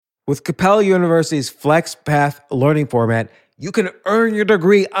With Capella University's FlexPath learning format, you can earn your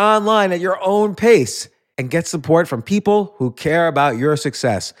degree online at your own pace and get support from people who care about your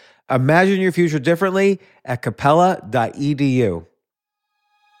success. Imagine your future differently at capella.edu.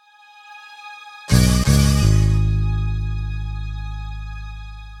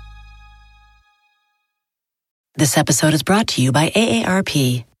 This episode is brought to you by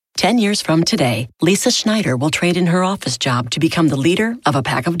AARP. 10 years from today, Lisa Schneider will trade in her office job to become the leader of a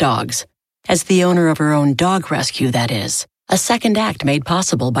pack of dogs. As the owner of her own dog rescue, that is. A second act made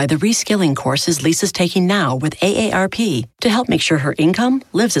possible by the reskilling courses Lisa's taking now with AARP to help make sure her income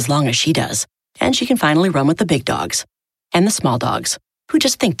lives as long as she does. And she can finally run with the big dogs. And the small dogs, who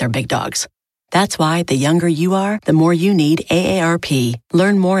just think they're big dogs. That's why the younger you are, the more you need AARP.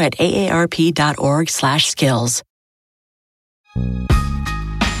 Learn more at aarp.org/skills.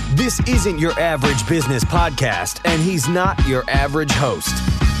 This isn't your average business podcast, and he's not your average host.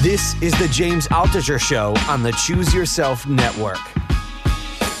 This is the James Altucher Show on the Choose Yourself Network.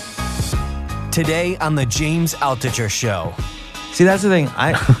 Today on the James Altucher Show. See, that's the thing.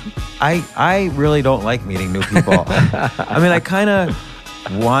 I really don't like meeting new people. I mean, I kind of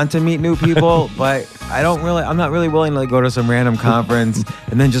want to meet new people, but I'm not really willing to like go to some random conference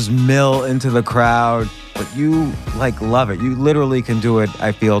and then just mill into the crowd. But you like love it. You literally can do it,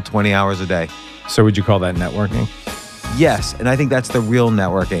 I feel, 20 hours a day. So would you call that networking? Yes, and I think that's the real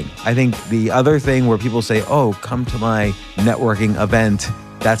networking. I think the other thing where people say, oh, come to my networking event,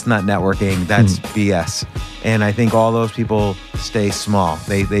 that's not networking, that's BS. And I think all those people stay small.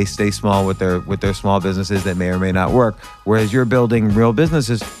 They stay small with their small businesses that may or may not work. Whereas you're building real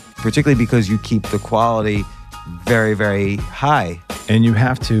businesses, particularly because you keep the quality very, very high. And you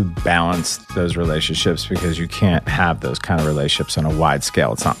have to balance those relationships because you can't have those kind of relationships on a wide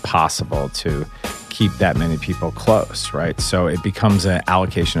scale. It's not possible to keep that many people close, right? So it becomes an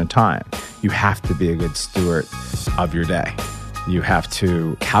allocation of time. You have to be a good steward of your day. You have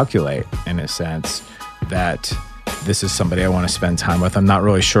to calculate, in a sense, that this is somebody I want to spend time with. I'm not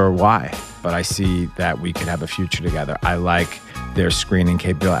really sure why, but I see that we could have a future together. I like their screening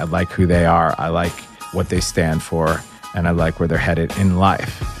capability. I like who they are. I like what they stand for, and I like where they're headed in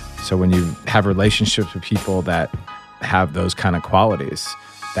life. So when you have relationships with people that have those kind of qualities,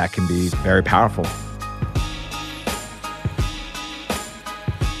 that can be very powerful.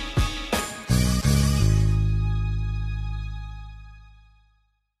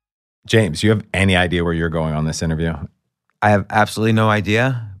 James, you have any idea where you're going on this interview? I have absolutely no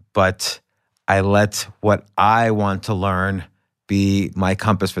idea, but I let what I want to learn be my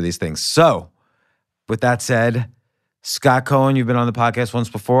compass for these things. So, with that said, Scot Cohen, you've been on the podcast once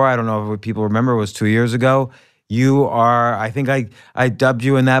before. I don't know if people remember, it was 2 years ago. You are, I think I dubbed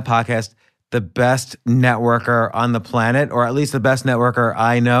you in that podcast, the best networker on the planet, or at least the best networker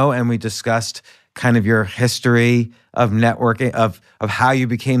I know. And we discussed kind of your history of networking, of how you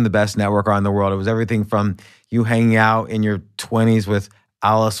became the best networker in the world. It was everything from you hanging out in your 20s with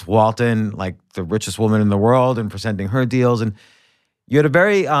Alice Walton, like the richest woman in the world, and presenting her deals. And you had a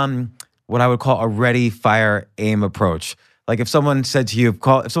very, what I would call a ready, fire, aim approach. Like if someone said to you,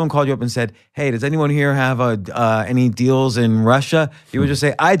 if someone called you up and said, hey, does anyone here have any deals in Russia? You would just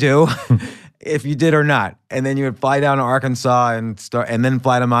say, I do. If you did or not, and then you would fly down to Arkansas and then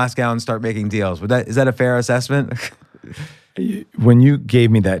fly to Moscow and start making deals. Is that a fair assessment? When you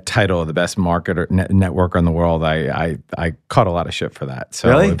gave me that title of the best marketer networker in the world, I caught a lot of shit for that. So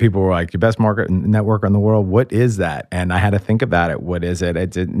really? People were like, "Your best networker in the world? What is that?" And I had to think about it. What is it?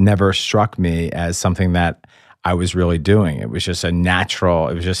 It never struck me as something that I was really doing. It was just a natural.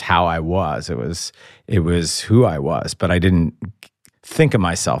 It was just how I was. It was who I was. But I didn't think of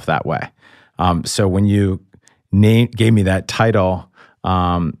myself that way. So when you gave me that title,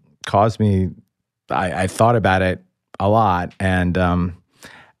 caused me, I thought about it a lot, and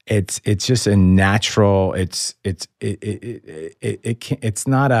it's just a natural. It's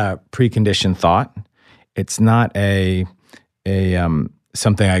not a preconditioned thought. It's not a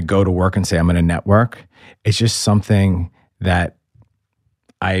something I go to work and say I'm going to network. It's just something that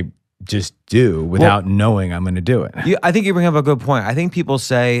I just do without knowing I'm going to do it. I think you bring up a good point. I think people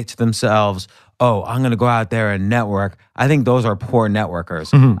say to themselves, oh, I'm going to go out there and network. I think those are poor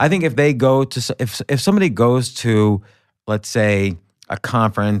networkers. Mm-hmm. I think if they go to, if somebody goes to, let's say, a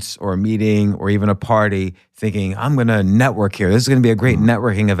conference or a meeting or even a party thinking, I'm going to network here, this is going to be a great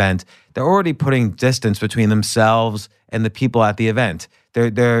networking event, they're already putting distance between themselves and the people at the event.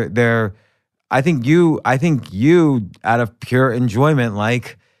 I think you, out of pure enjoyment,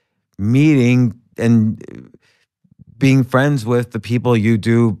 like meeting and being friends with the people you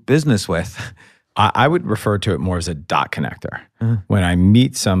do business with. I would refer to it more as a dot connector. When I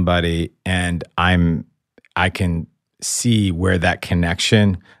meet somebody and I can see where that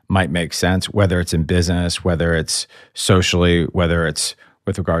connection might make sense, whether it's in business, whether it's socially, whether it's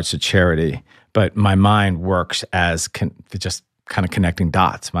with regards to charity. But my mind works as just kind of connecting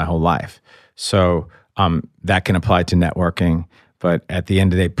dots my whole life. So that can apply to networking. But at the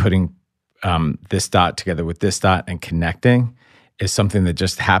end of the day, putting this dot together with this dot and connecting is something that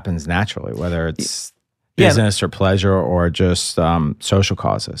just happens naturally, whether it's business or pleasure or just social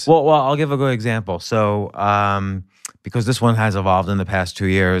causes. Well, I'll give a good example. So, because this one has evolved in the past 2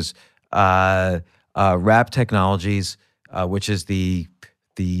 years, Wrap Technologies, which is the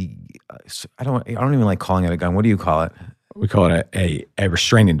I don't even like calling it a gun. What do you call it? We call it a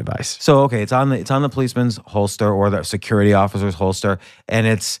restraining device. So okay, it's on the policeman's holster or the security officer's holster, and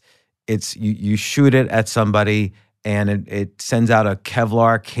it's you shoot it at somebody, and it sends out a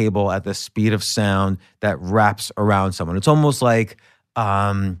Kevlar cable at the speed of sound that wraps around someone. It's almost like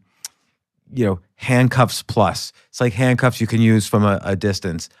handcuffs plus. It's like handcuffs you can use from a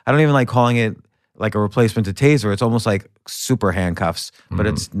distance. I don't even like calling it like a replacement to taser. It's almost like super handcuffs, but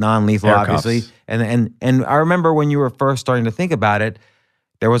it's non-lethal, obviously. And I remember when you were first starting to think about it,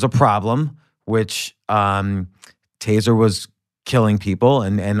 there was a problem, which taser was killing people,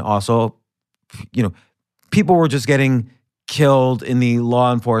 and also, people were just getting killed in the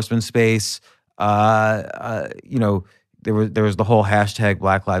law enforcement space. There was the whole hashtag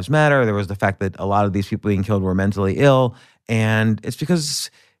Black Lives Matter. There was the fact that a lot of these people being killed were mentally ill, and it's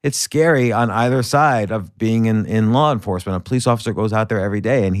because it's scary on either side of being in law enforcement. A police officer goes out there every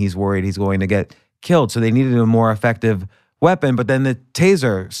day and he's worried he's going to get killed. So they needed a more effective weapon. But then the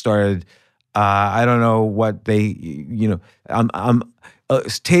taser started. I don't know what taser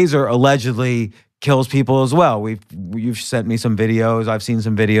allegedly kills people as well. You've sent me some videos. I've seen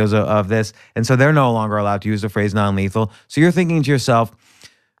some videos of this. And so they're no longer allowed to use the phrase non-lethal. So you're thinking to yourself,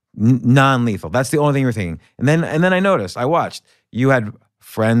 non-lethal. That's the only thing you're thinking. And then I noticed, I watched, you had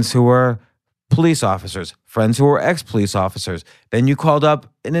friends who were police officers, friends who were ex-police officers. Then you called up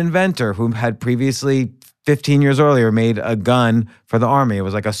an inventor who had previously 15 years earlier made a gun for the army. It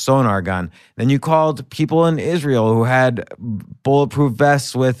was like a sonar gun. Then you called people in Israel who had bulletproof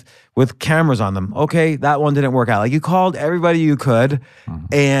vests with cameras on them. Okay, that one didn't work out. Like, you called everybody you could,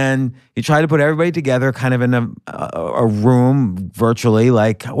 and you tried to put everybody together kind of in a room virtually.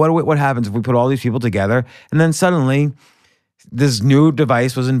 Like, what happens if we put all these people together? And then suddenly this new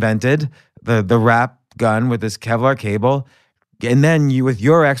device was invented, the Wrap gun with this Kevlar cable. And then you, with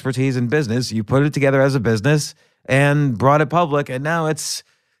your expertise in business, you put it together as a business and brought it public. And now it's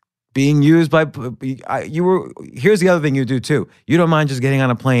being used by here's the other thing you do too. You don't mind just getting on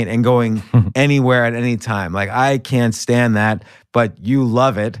a plane and going anywhere at any time. Like, I can't stand that, but you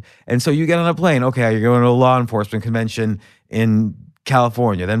love it. And so you get on a plane. Okay, you're going to a law enforcement convention in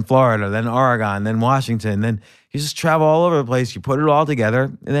California, then Florida, then Oregon, then Washington. Then you just travel all over the place. You put it all together,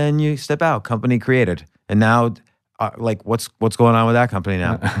 and then you step out. Company created. And now, what's going on with that company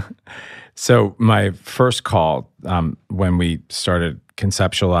now? So my first call when we started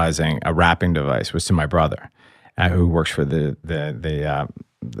conceptualizing a wrapping device was to my brother, who works for the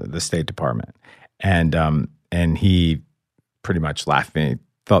State Department, and he pretty much laughed at me,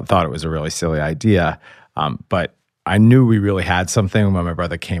 thought it was a really silly idea, but I knew we really had something when my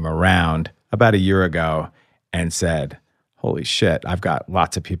brother came around about a year ago and said, "Holy shit, I've got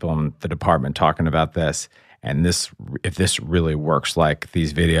lots of people in the department talking about this. And if this really works like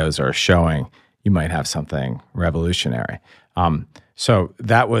these videos are showing, you might have something revolutionary." So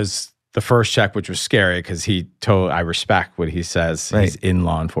that was the first check, which was scary because I respect what he says. Right. He's in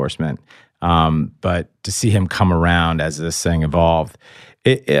law enforcement. But to see him come around as this thing evolved,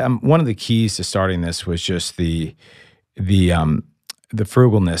 one of the keys to starting this was just the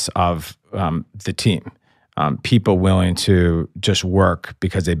frugalness of the team. People willing to just work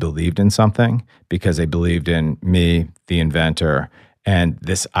because they believed in something, because they believed in me, the inventor, and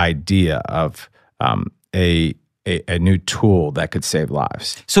this idea of a new tool that could save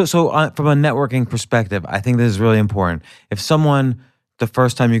lives. So from a networking perspective, I think this is really important. If someone, the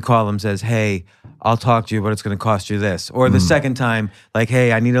first time you call them, says, "Hey, I'll talk to you, but it's going to cost you this," or the second time, like,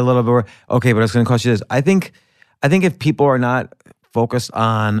 "Hey, I need a little bit more," okay, but it's going to cost you this. I think if people are not focused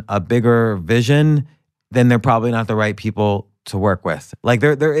on a bigger vision, then they're probably not the right people to work with. Like,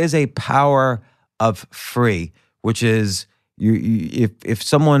 there is a power of free, which is if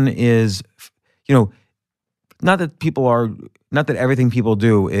someone is, not that everything people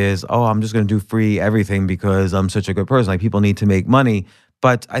do is, "Oh, I'm just going to do free everything because I'm such a good person." Like, people need to make money.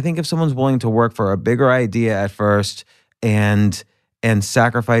 But I think if someone's willing to work for a bigger idea at first and and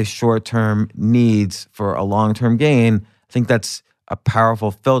sacrifice short-term needs for a long-term gain, I think that's a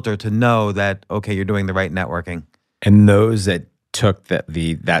powerful filter to know that, okay, you're doing the right networking. And those that took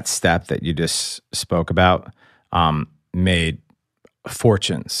that step that you just spoke about made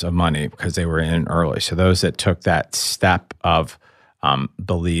fortunes of money because they were in early. So those that took that step of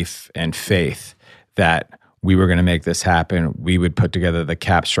belief and faith that we were going to make this happen, we would put together the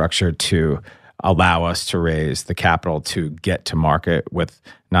cap structure to allow us to raise the capital to get to market with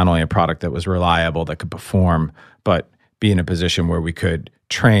not only a product that was reliable, that could perform, but be in a position where we could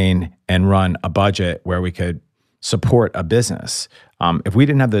train and run a budget where we could support a business. If we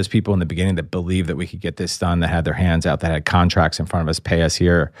didn't have those people in the beginning that believed that we could get this done, that had their hands out, that had contracts in front of us, pay us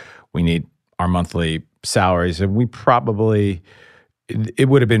here, we need our monthly salaries, and we probably, it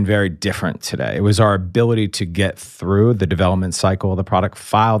would have been very different today. It was our ability to get through the development cycle of the product,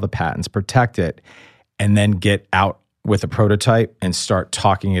 file the patents, protect it, and then get out with a prototype and start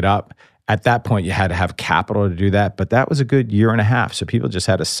talking it up. At that point, you had to have capital to do that, but that was a good year and a half. So people just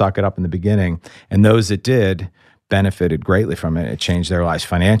had to suck it up in the beginning, and those that did benefited greatly from it. It changed their lives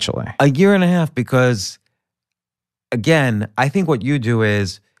financially. A year and a half because, again, I think what you do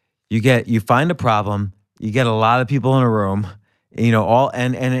is you find a problem, you get a lot of people in a room,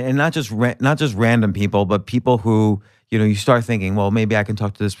 and not just random people, but people who, you start thinking, well, maybe I can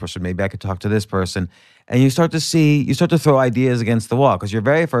talk to this person, maybe I could talk to this person. And you start to throw ideas against the wall. Because your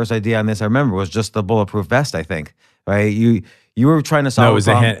very first idea on this, I remember, was just the bulletproof vest, I think, right? You were trying to solve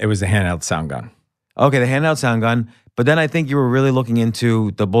it was a handheld sound gun. Okay, the handheld sound gun. But then I think you were really looking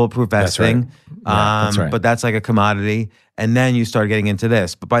into the bulletproof vest thing. Yeah, that's right. But that's like a commodity. And then you started getting into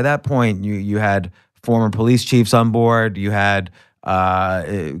this. But by that point, you had former police chiefs on board. You had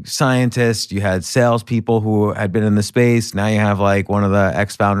scientists. You had salespeople who had been in the space. Now you have like one of the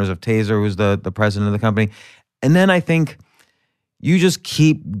ex-founders of Taser, who's the president of the company. And then I think you just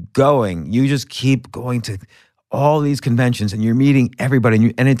keep going. You just keep going to all these conventions and you're meeting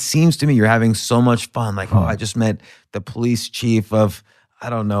everybody. And it seems to me you're having so much fun. Like, I just met the police chief of, I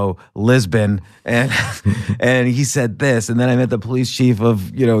don't know, Lisbon. And and he said this. And then I met the police chief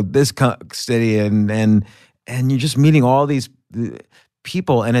of, this city. And you're just meeting all these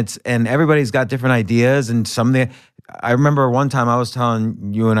people. And everybody's got different ideas. And I remember one time I was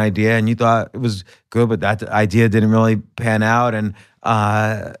telling you an idea and you thought it was good, but that idea didn't really pan out. And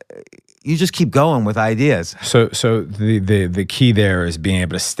you just keep going with ideas. So the key there is being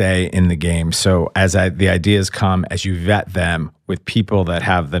able to stay in the game. So as the ideas come, as you vet them with people that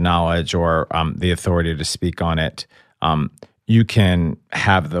have the knowledge or the authority to speak on it, you can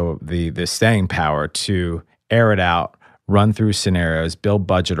have the staying power to air it out, run through scenarios, build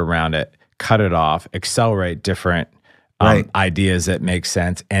budget around it, cut it off, accelerate different ideas that make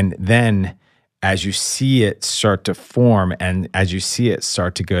sense, and then as you see it start to form and as you see it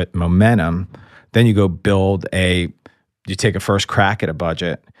start to get momentum, then you go you take a first crack at a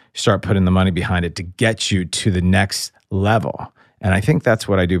budget, you start putting the money behind it to get you to the next level. And I think that's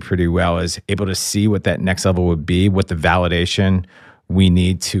what I do pretty well, is able to see what that next level would be, what the validation we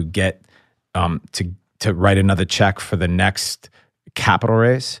need to get to write another check for the next capital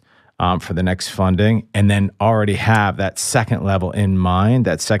raise, for the next funding, and then already have that second level in mind,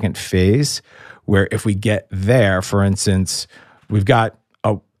 that second phase, where if we get there, for instance, we've got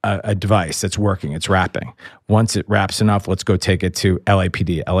a device that's working, it's wrapping. Once it wraps enough, let's go take it to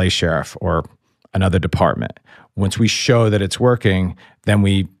LAPD, LA Sheriff, or another department. Once we show that it's working, then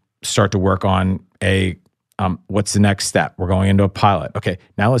we start to work on what's the next step? We're going into a pilot. Okay,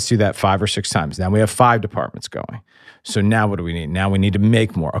 now let's do that 5 or 6 times. Now we have 5 departments going. So now what do we need? Now we need to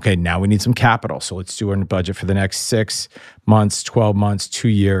make more. Okay, now we need some capital. So let's do our budget for the next 6 months, 12 months, 2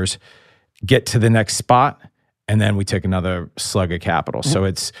 years, get to the next spot, and then we take another slug of capital. So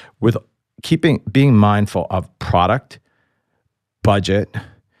it's with being mindful of product, budget,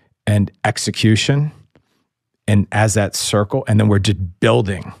 and execution, and as that circle, and then we're just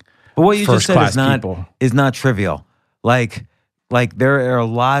building. But what you just said is not trivial. Like there are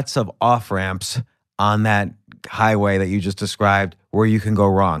lots of off-ramps on that highway that you just described where you can go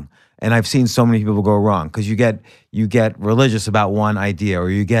wrong. And I've seen so many people go wrong because you get religious about one idea, or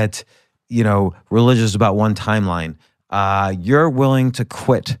you get religious about one timeline. You're willing to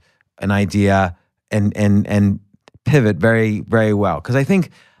quit an idea and pivot very, very well. Because I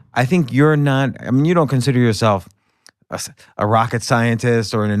think you're not. I mean, you don't consider yourself a rocket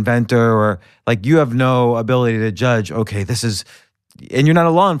scientist or an inventor, or like you have no ability to judge. Okay, this is, and you're not a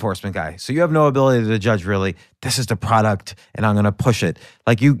law enforcement guy, so you have no ability to judge really. This is the product, and I'm going to push it.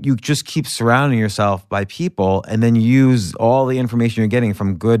 Like you just keep surrounding yourself by people, and then you use all the information you're getting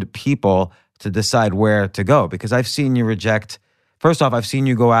from good people to decide where to go. Because I've seen you reject first off, I've seen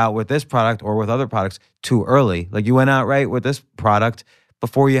you go out with this product or with other products too early. Like you went out right with this product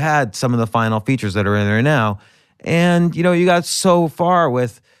before you had some of the final features that are in there now. And, you got so far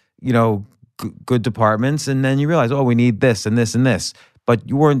with, good departments, and then you realize, oh, we need this and this and this. But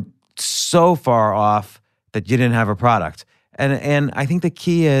you weren't so far off that you didn't have a product. And I think the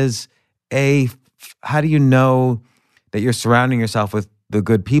key is, how do you know that you're surrounding yourself with the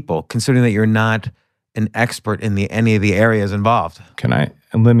good people, considering that you're not an expert in any of the areas involved?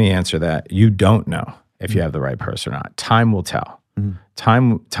 Let me answer that. You don't know if you have the right person or not. Time will tell.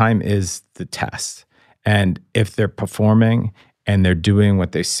 Time is the test. And if they're performing and they're doing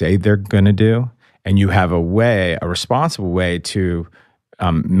what they say they're going to do, and you have a responsible way to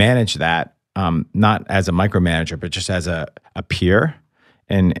manage that, not as a micromanager, but just as a peer,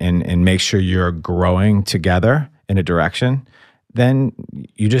 and make sure you're growing together in a direction, then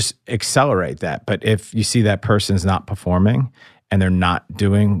you just accelerate that. But if you see that person's not performing and they're not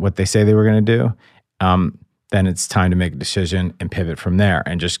doing what they say they were going to do, then it's time to make a decision and pivot from there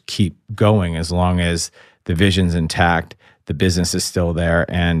and just keep going as long as the vision's intact, the business is still there,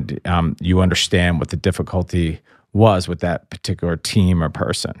 and you understand what the difficulty was with that particular team or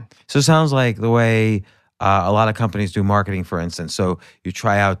person. So it sounds like the way a lot of companies do marketing, for instance. So you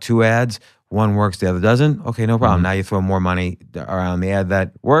try out 2 ads, one works, the other doesn't. Okay, no problem. Now you throw more money around the ad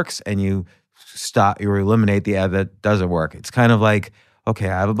that works, and you eliminate the ad that doesn't work. It's kind of like, okay,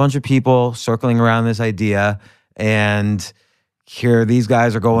 I have a bunch of people circling around this idea, and here these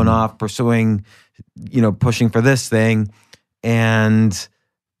guys are going off pursuing, pushing for this thing, and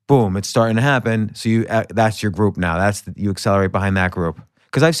boom, it's starting to happen. So that's your group now. You accelerate behind that group.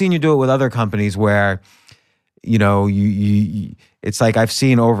 Because I've seen you do it with other companies where, it's like I've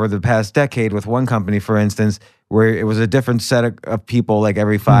seen over the past decade with one company, for instance, where it was a different set of people like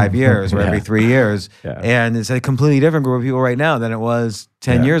every 5 years or every 3 years. Yeah. And it's a completely different group of people right now than it was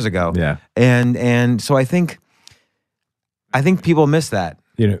 10 years ago. Yeah. And so I think people miss that.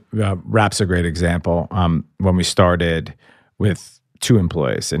 Rap's a great example. When we started with 2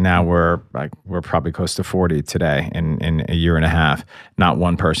 employees, and now we're probably close to 40 today in a year and a half. Not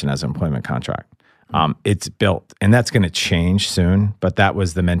one person has an employment contract. It's built, and that's going to change soon, but that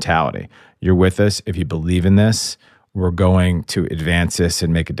was the mentality. You're with us. If you believe in this, we're going to advance this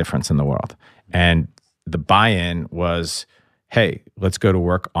and make a difference in the world. And the buy-in was, hey, let's go to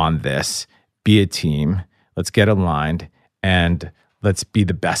work on this, be a team, let's get aligned, and let's be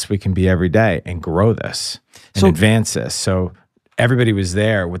the best we can be every day and grow this and advance this. So everybody was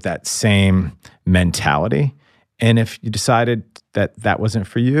there with that same mentality. And if you decided that wasn't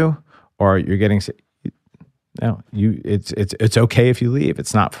for you, or you're getting, it's okay if you leave.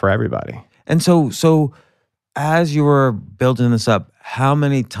 It's not for everybody. And so as you were building this up, how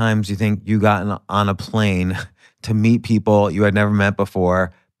many times do you think you got on a plane to meet people you had never met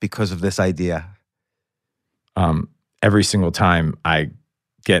before because of this idea? Every single time I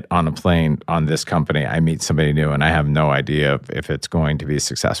get on a plane on this company, I meet somebody new, and I have no idea if it's going to be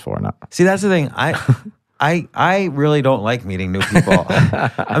successful or not. See, that's the thing. I really don't like meeting new people.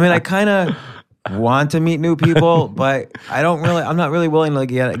 I mean, I kind of want to meet new people, but I'm not really willing to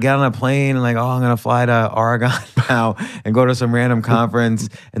get on a plane and I'm going to fly to Oregon now and go to some random conference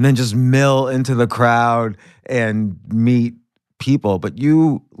and then just mill into the crowd and meet people. But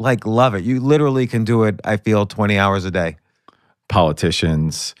you love it. You literally can do it, I feel, 20 hours a day.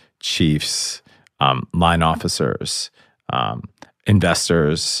 Politicians, chiefs, line officers,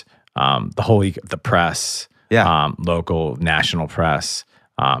 investors, the press, local, national press.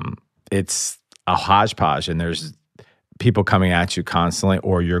 It's a hodgepodge, and there's people coming at you constantly,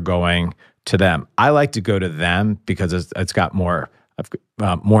 or you're going to them. I like to go to them because it's got more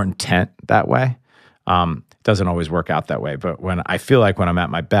intent that way. It doesn't always work out that way, but when I'm at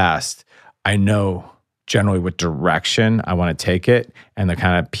my best, I know generally what direction I want to take it and the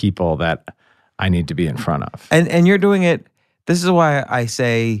kind of people that I need to be in front of. And you're doing it. This is why I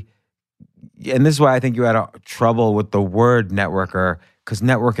say, and this is why I think you had trouble with the word networker, because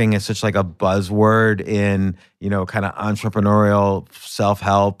networking is such a buzzword in, kind of entrepreneurial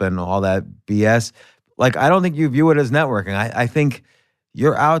self-help and all that BS. I don't think you view it as networking. I think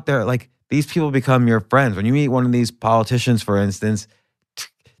you're out there, these people become your friends. When you meet one of these politicians, for instance,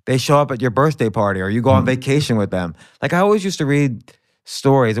 they show up at your birthday party or you go on vacation with them. I always used to read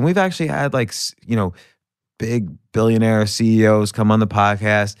stories, and we've actually had big billionaire CEOs come on the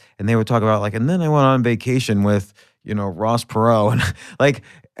podcast, and they would talk about and then I went on vacation with, Ross Perot,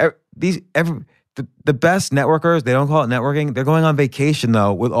 and the best networkers, they don't call it networking. They're going on vacation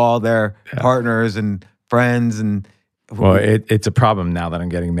though with all their partners and friends. And well, it's a problem now that I'm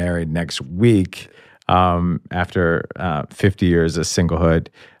getting married next week. after 50 years of singlehood,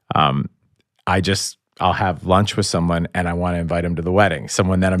 I'll have lunch with someone and I want to invite them to the wedding.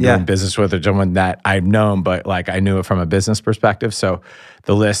 Someone that I'm doing business with or someone that I've known, but like I knew it from a business perspective. So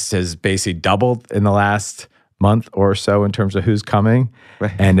the list has basically doubled in the last month or so in terms of who's coming.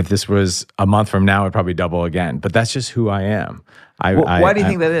 Right. And if this was a month from now, it'd probably double again. But that's just who I am. Why do you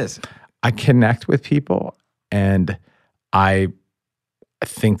think that is? I connect with people, and I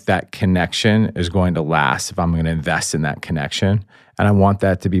think that connection is going to last if I'm going to invest in that connection. And I want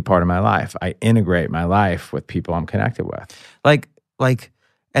that to be part of my life. I integrate my life with people I'm connected with.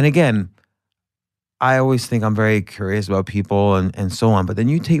 And again, I always think I'm very curious about people and so on. But then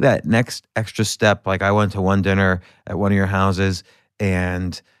you take that next extra step. Like I went to one dinner at one of your houses,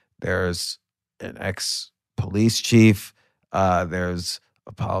 and there's an ex-police chief, there's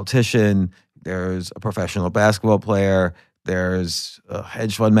a politician, there's a professional basketball player, there's a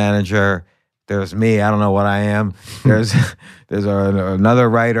hedge fund manager, there's me. I don't know what I am. There's another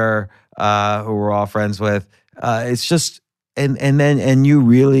writer who we're all friends with. It's just and you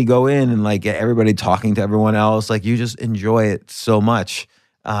really go in and like get everybody talking to everyone else. Like you just enjoy it so much.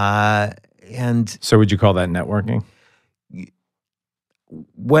 And so, would you call that networking?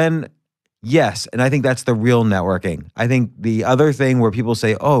 Yes, and I think that's the real networking. I think the other thing where people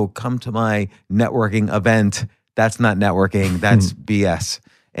say, "Oh, come to my networking event," that's not networking. That's BS.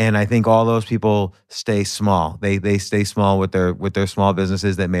 And I think all those people stay small. They stay small with their small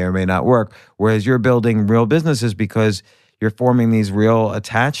businesses that may or may not work. Whereas you're building real businesses because you're forming these real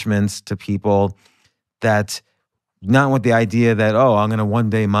attachments to people that not with the idea that, oh, I'm going to one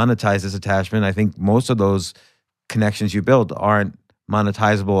day monetize this attachment. I think most of those connections you build aren't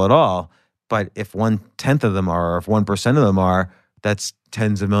monetizable at all. But if 1/10 of them are, or if 1% of them are, that's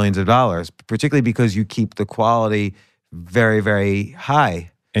tens of millions of dollars, particularly because you keep the quality very, very high.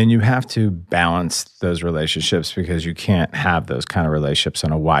 And you have to balance those relationships because you can't have those kind of relationships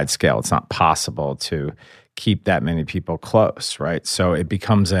on a wide scale. It's not possible to keep that many people close, right? So it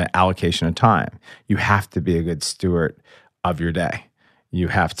becomes an allocation of time. You have to be a good steward of your day. You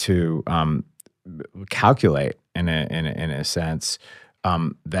have to calculate in a sense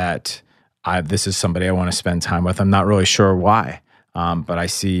that this is somebody I want to spend time with. I'm not really sure why. But I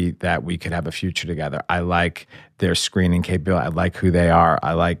see that we could have a future together. I like their screening capability. I like who they are.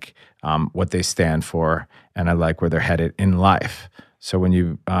 I like what they stand for, and I like where they're headed in life. So when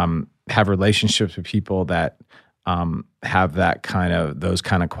you have relationships with people that have those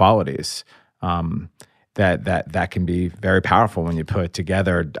kind of qualities, that can be very powerful when you put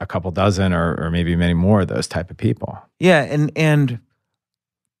together a couple dozen or maybe many more of those type of people. Yeah, and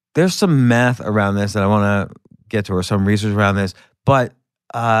there's some math around this that I want to get to, or some research around this. But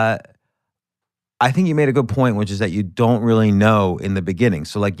I think you made a good point, which is that you don't really know in the beginning.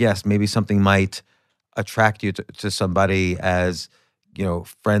 So like, yes, maybe something might attract you to somebody as,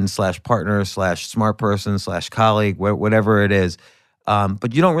 friend/partner/ smart person/ colleague, whatever it is.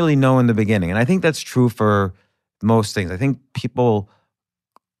 But you don't really know in the beginning. And I think that's true for most things. I think people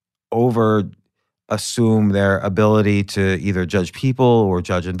over assume their ability to either judge people or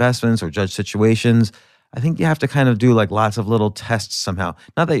judge investments or judge situations. I think you have to kind of do like lots of little tests somehow.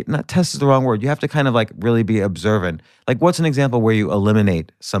 Not test is the wrong word. You have to kind of like really be observant. Like what's an example where you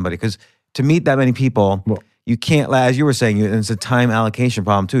eliminate somebody? Because to meet that many people, you can't, as you were saying, it's a time allocation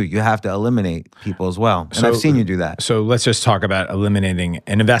problem too. You have to eliminate people as well. And I've seen you do that. So let's just talk about eliminating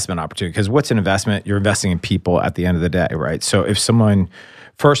an investment opportunity. Because what's an investment? You're investing in people at the end of the day, right? So if someone...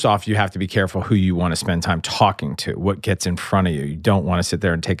 First off, you have to be careful who you want to spend time talking to, what gets in front of you. You don't want to sit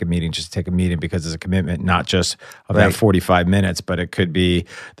there and take a meeting, just take a meeting because it's a commitment, not just of that 45 minutes, but it could be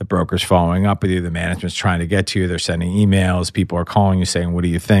the broker's following up with you, the management's trying to get to you, they're sending emails, people are calling you saying, what do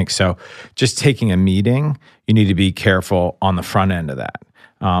you think? So just taking a meeting, you need to be careful on the front end of that.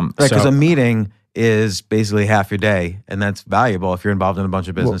 Because a meeting is basically half your day, and that's valuable if you're involved in a bunch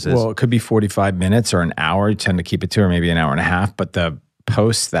of businesses. Well, it could be 45 minutes or an hour. You tend to keep it to, or maybe an hour and a half, but the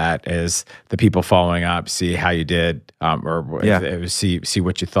post that is the people following up, see how you did, see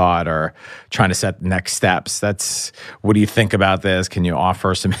what you thought, or trying to set next steps. That's, what do you think about this? Can you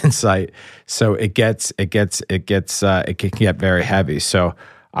offer some insight? So it can get very heavy. So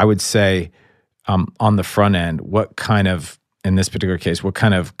I would say on the front end, in this particular case, what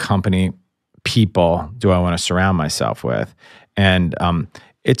kind of company, people do I want to surround myself with? And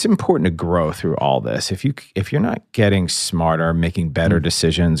it's important to grow through all this. If you're not getting smarter, making better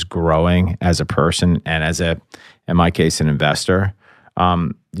decisions, growing as a person and in my case, an investor,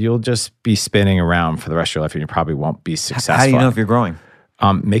 you'll just be spinning around for the rest of your life, and you probably won't be successful. How do you know if you're growing?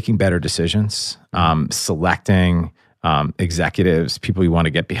 Making better decisions, selecting executives, people you want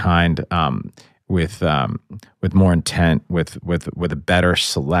to get behind, with more intent, with a better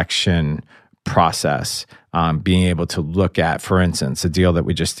selection process, being able to look at, for instance, a deal that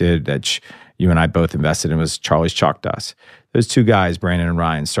we just did that you and I both invested in was Charlie's Chalk Dust. Those two guys, Brandon and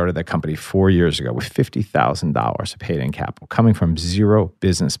Ryan, started that company 4 years ago with $50,000 of paid-in capital, coming from zero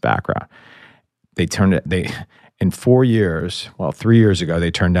business background. They turned it. In 4 years, 3 years ago, they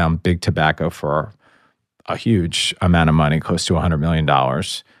turned down big tobacco for a huge amount of money, close to $100 million.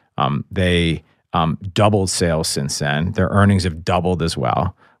 They doubled sales since then. Their earnings have doubled as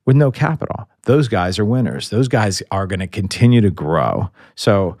well with no capital. Those guys are winners. Those guys are going to continue to grow.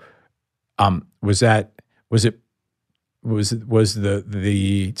 So, was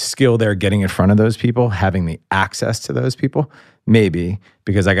the skill there getting in front of those people, having the access to those people? Maybe,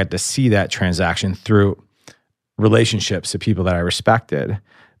 because I got to see that transaction through relationships to people that I respected.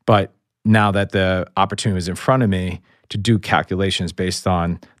 But now that the opportunity was in front of me to do calculations based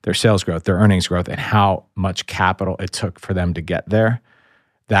on their sales growth, their earnings growth, and how much capital it took for them to get there,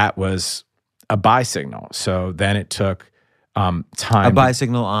 that was a buy signal. So then it took time. A buy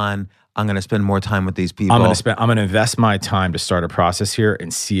signal on, I'm going to spend more time with these people. I'm going to invest my time to start a process here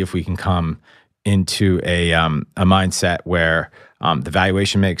and see if we can come into a mindset where the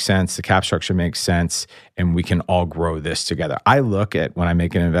valuation makes sense, the cap structure makes sense, and we can all grow this together. I look at when I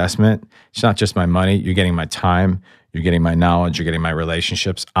make an investment, it's not just my money. You're getting my time, you're getting my knowledge, you're getting my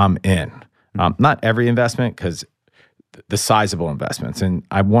relationships. I'm in. Not every investment, because the sizable investments, and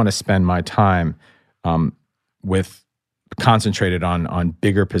I want to spend my time with concentrated on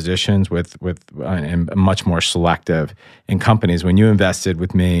bigger positions and much more selective in companies. When you invested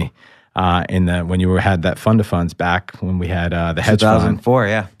with me when you had that fund of funds back when we had the hedge 2004,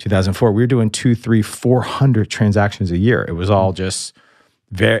 fund. 2004, we were doing 200, 300, 400 transactions a year. It was all just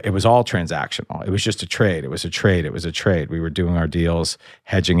it was all transactional. It was just a trade. It was a trade. We were doing our deals,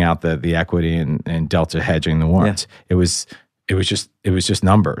 hedging out the equity and delta hedging the warrants. Yeah. It was just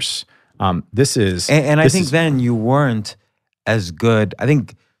numbers. I think then you weren't as good. I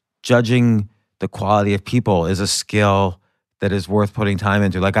think judging the quality of people is a skill that is worth putting time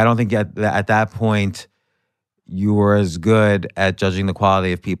into. Like, I don't think at that point you were as good at judging the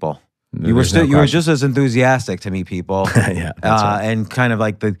quality of people. You were just as enthusiastic to meet people. Yeah, that's right. And kind of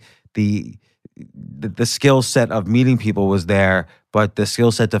like the skill set of meeting people was there, but the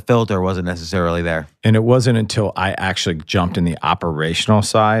skill set to filter wasn't necessarily there. And it wasn't until I actually jumped in the operational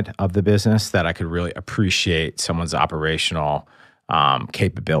side of the business that I could really appreciate someone's operational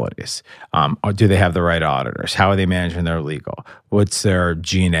capabilities. Do they have the right auditors? How are they managing their legal? What's their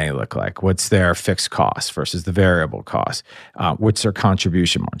G&A look like? What's their fixed cost versus the variable cost? What's their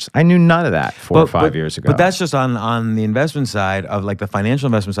contribution margins? I knew none of that 4 or 5 years ago. But that's just on the investment side of like the financial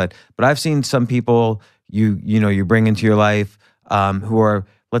investment side. But I've seen some people you bring into your life who are,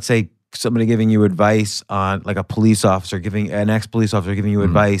 let's say, somebody giving you advice on, like, a police officer an ex-police officer giving you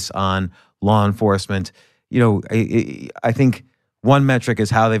advice on law enforcement. I think one metric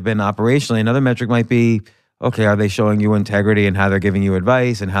is how they've been operationally. Another metric might be, okay, are they showing you integrity in how they're giving you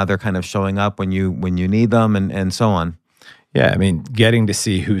advice and how they're kind of showing up when you need them and so on. Yeah, I mean, getting to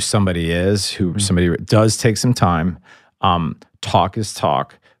see who somebody is, somebody does take some time. Talk is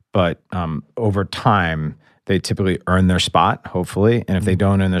talk, but over time, they typically earn their spot, hopefully. And if they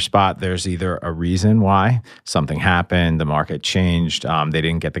don't earn their spot, there's either a reason why. Something happened, the market changed, they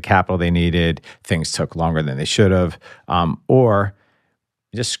didn't get the capital they needed, things took longer than they should have, or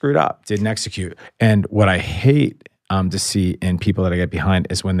just screwed up, didn't execute. And what I hate to see in people that I get behind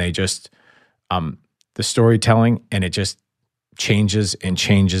is when they just, the storytelling, and it just changes and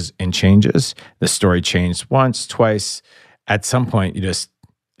changes and changes. The story changed once, twice. At some point,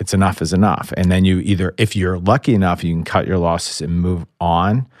 it's enough is enough. And then you either, if you're lucky enough, you can cut your losses and move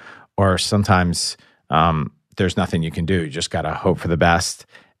on, or sometimes there's nothing you can do. You just got to hope for the best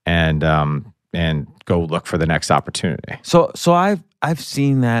and go look for the next opportunity. So I've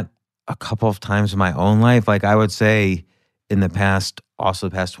seen that a couple of times in my own life. Like, I would say in the past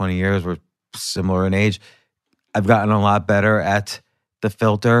 20 years, we're similar in age, I've gotten a lot better at the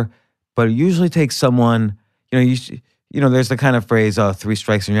filter, but it usually takes someone, there's the kind of phrase, 3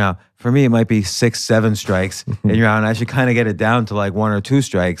 strikes and you're out. For me, it might be 6, 7 strikes and you're out. And I should kind of get it down to like 1 or 2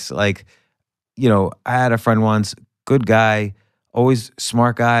 strikes. Like, I had a friend once, good guy, always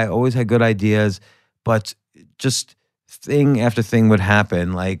smart guy, always had good ideas, but just thing after thing would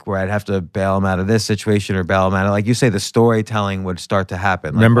happen, like where I'd have to bail him out of this situation or bail him out of, like you say, the storytelling would start to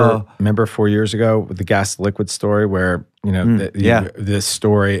happen. Like, remember 4 years ago with the gas liquid story where, this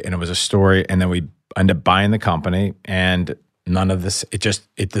story, and it was a story, and then we end up buying the company, and none of this,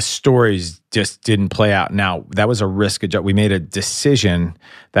 the stories just didn't play out. Now, that was a risk adjustment. We made a decision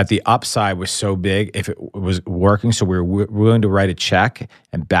that the upside was so big if it was working, so we were willing to write a check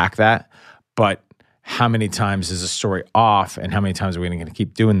and back that. But how many times is a story off, and how many times are we going to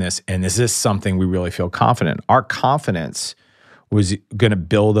keep doing this? And is this something we really feel confident in? Our confidence was going to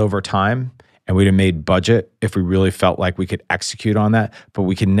build over time, and we'd have made budget if we really felt like we could execute on that, but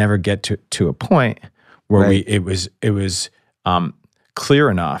we could never get to a point where Right. it was clear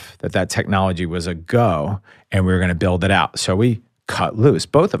enough that technology was a go, and we were going to build it out. So we cut loose.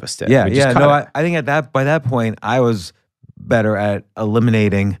 Both of us did. Yeah, We just yeah. cut No, it. I think by that point, I was better at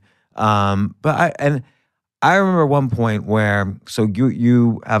eliminating. I remember one point where, so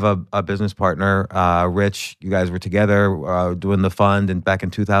you have a business partner, Rich. You guys were together doing the fund, and back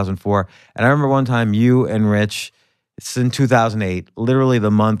in 2004. And I remember one time you and Rich, it's in 2008, literally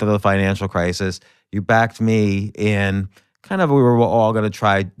the month of the financial crisis. You backed me in kind of, we were all going to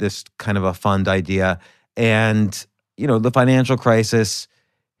try this kind of a fund idea. And, the financial crisis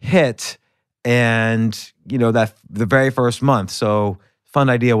hit, and, that the very first month. So fund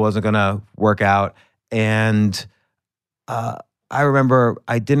idea wasn't going to work out. And I remember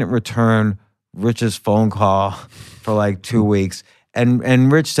I didn't return Rich's phone call for like 2 weeks.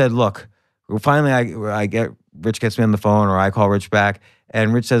 And Rich said, look, finally Rich gets me on the phone, or I call Rich back.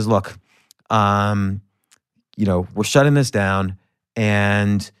 And Rich says, look, we're shutting this down,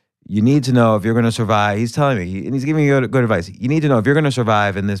 and you need to know if you're going to survive. He's telling me, and he's giving me good advice. You need to know if you're going to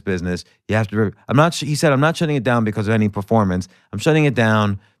survive in this business, you have to, he said, I'm not shutting it down because of any performance. I'm shutting it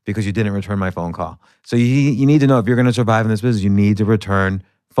down because you didn't return my phone call. So you need to know if you're going to survive in this business, you need to return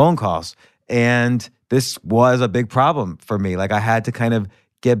phone calls. And this was a big problem for me. Like, I had to kind of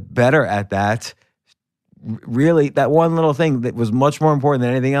get better at that. Really, that one little thing that was much more important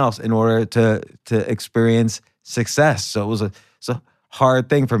than anything else in order to experience success. So it was a hard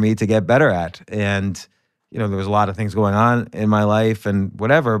thing for me to get better at. And, there was a lot of things going on in my life and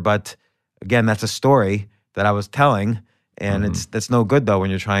whatever. But again, that's a story that I was telling. And that's no good, though, when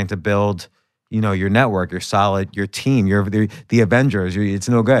you're trying to build, your network, your team, you're the Avengers. It's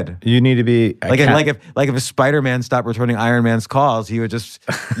no good. You need to be like if Spider-Man stopped returning Iron Man's calls, he would just,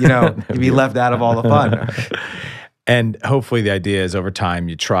 he'd be left out of all the fun. And hopefully the idea is over time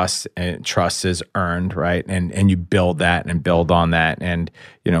you trust, and trust is earned, right? And you build that and build on that. And,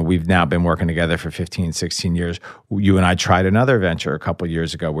 we've now been working together for 15, 16 years. You and I tried another venture a couple of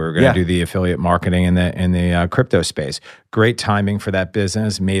years ago. We were going to do the affiliate marketing in the crypto space. Great timing for that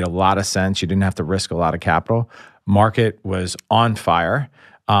business. Made a lot of sense. You didn't have to risk a lot of capital. Market was on fire.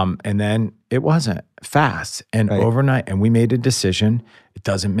 And then it wasn't fast and overnight. And we made a decision. It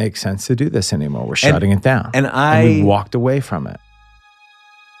doesn't make sense to do this anymore. We're shutting it down. And we walked away from it.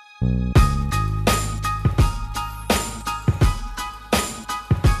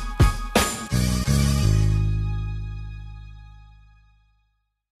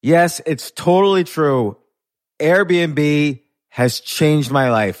 Yes, it's totally true. Airbnb has changed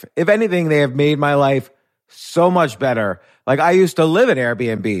my life. If anything, they have made my life so much better. Like, I used to live in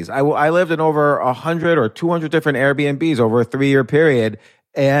Airbnbs. I lived in over 100 or 200 different Airbnbs over a 3-year period,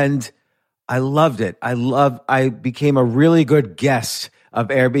 and I loved it. I became a really good guest of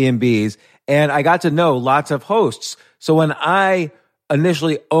Airbnbs, and I got to know lots of hosts. So when I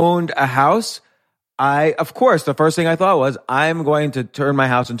initially owned a house, of course, the first thing I thought was, I'm going to turn my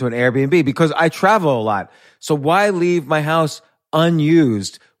house into an Airbnb because I travel a lot. So why leave my house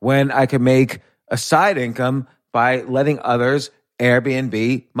unused when I can make a side income by letting others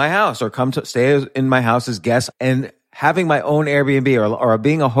Airbnb my house or come to stay in my house as guests? And having my own Airbnb or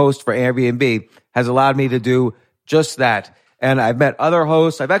being a host for Airbnb has allowed me to do just that. And I've met other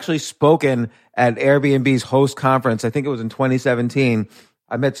hosts. I've actually spoken at Airbnb's host conference. I think it was in 2017.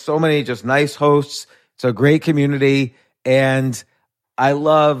 I met so many just nice hosts. It's a great community. And I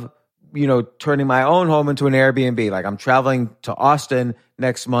love, turning my own home into an Airbnb. Like, I'm traveling to Austin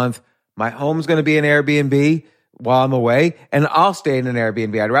next month. My home's going to be an Airbnb while I'm away, and I'll stay in an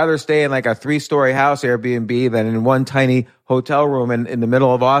Airbnb. I'd rather stay in like a 3-story house Airbnb than in one tiny hotel room in the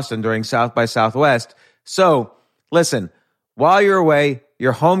middle of Austin during South by Southwest. So listen, while you're away,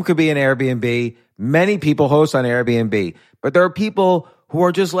 your home could be an Airbnb. Many people host on Airbnb, but there are people who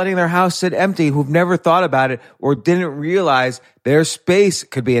are just letting their house sit empty, who've never thought about it or didn't realize their space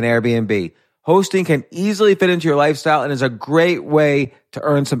could be an Airbnb. Hosting can easily fit into your lifestyle and is a great way to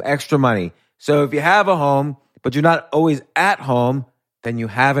earn some extra money. So if you have a home, but you're not always at home, then you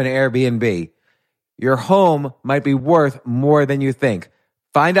have an Airbnb. Your home might be worth more than you think.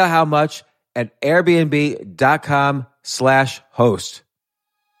 Find out how much at airbnb.com/host.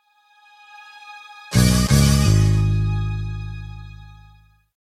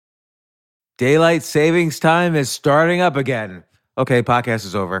 Daylight savings time is starting up again. Okay, podcast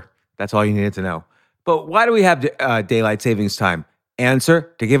is over. That's all you needed to know. But why do we have daylight savings time?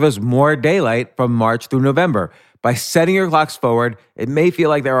 Answer, to give us more daylight from March through November. By setting your clocks forward, it may feel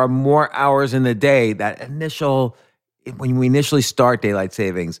like there are more hours in the day when we initially start daylight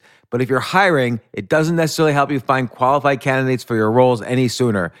savings. But if you're hiring, it doesn't necessarily help you find qualified candidates for your roles any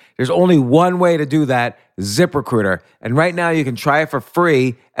sooner. There's only one way to do that, ZipRecruiter. And right now you can try it for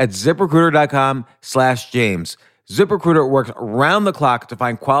free at ZipRecruiter.com/James. ZipRecruiter works around the clock to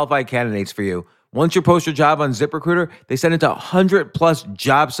find qualified candidates for you. Once you post your job on ZipRecruiter, they send it to 100 plus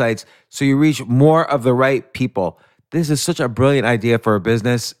job sites so you reach more of the right people. This is such a brilliant idea for a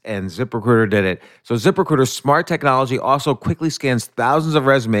business, and ZipRecruiter did it. So ZipRecruiter's smart technology also quickly scans thousands of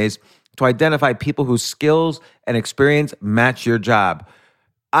resumes to identify people whose skills and experience match your job.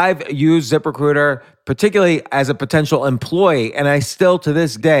 I've used ZipRecruiter, particularly as a potential employee, and I still, to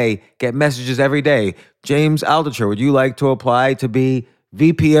this day, get messages every day. James Altucher, would you like to apply to be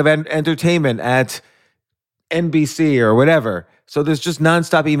VP of Entertainment at NBC or whatever? So there's just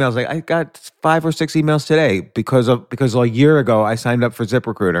nonstop emails. Like I got 5 or 6 emails today because a year ago I signed up for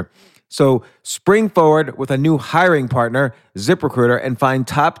ZipRecruiter. So spring forward with a new hiring partner, ZipRecruiter, and find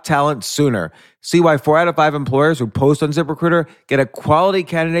top talent sooner. See why 4 out of 5 employers who post on ZipRecruiter get a quality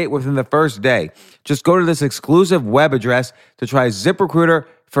candidate within the first day. Just go to this exclusive web address to try ZipRecruiter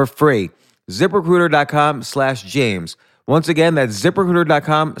for free. ZipRecruiter.com/James. Once again, that's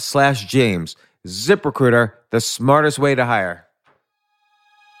ZipRecruiter.com/James. ZipRecruiter, the smartest way to hire.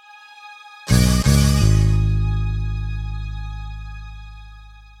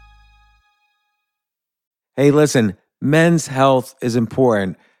 Hey, listen, men's health is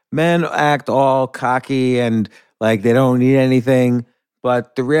important. Men act all cocky and like they don't need anything.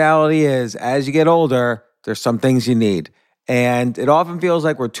 But the reality is, as you get older, there's some things you need. And it often feels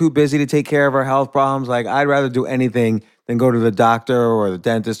like we're too busy to take care of our health problems. Like I'd rather do anything than go to the doctor or the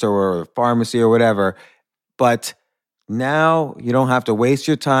dentist or the pharmacy or whatever. But now you don't have to waste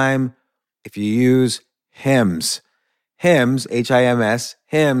your time if you use Hims. Hims, H-I-M-S,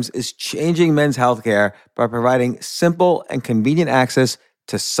 Hims is changing men's healthcare by providing simple and convenient access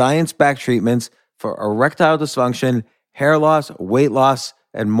to science-backed treatments for erectile dysfunction, hair loss, weight loss,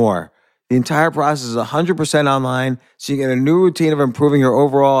 and more. The entire process is 100% online, so you get a new routine of improving your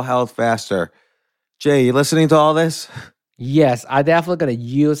overall health faster. Jay, you listening to all this? Yes, I definitely gonna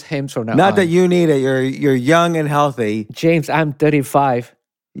use Hims from now on. Not that you need it. You're young and healthy. James, I'm 35.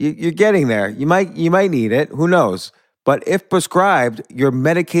 You're getting there. You might need it. Who knows? But if prescribed, your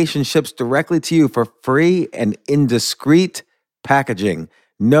medication ships directly to you for free and in discreet packaging.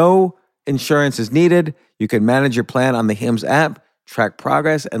 No insurance is needed. You can manage your plan on the Hims app, track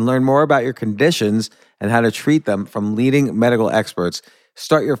progress, and learn more about your conditions and how to treat them from leading medical experts.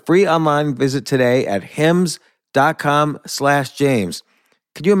 Start your free online visit today at hims.com/James.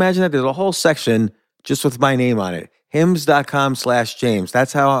 Could you imagine that? There's a whole section just with my name on it. hims.com/James.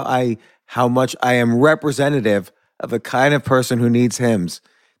 That's how much I am representative of the kind of person who needs Hims.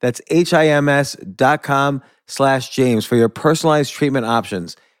 That's HIMS.com/James for your personalized treatment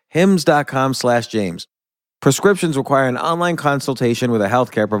options. HIMS.com/James. Prescriptions require an online consultation with a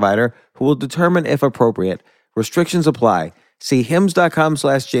healthcare provider who will determine if appropriate. Restrictions apply. See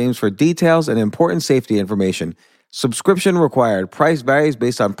HIMS.com/James for details and important safety information. Subscription required. Price varies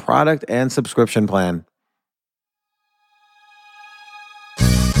based on product and subscription plan.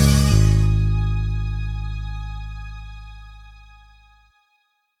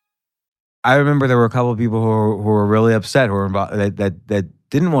 I remember there were a couple of people who were really upset, who were involved, that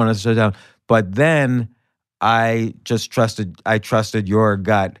didn't want us to shut down. But then I trusted your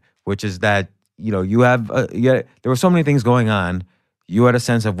gut, which is that there were so many things going on. You had a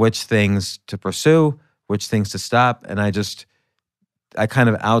sense of which things to pursue, which things to stop, and I kind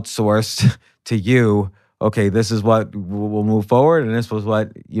of outsourced to you. Okay, this is what we'll move forward, and this was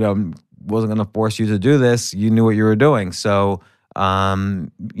what wasn't going to force you to do this. You knew what you were doing, so.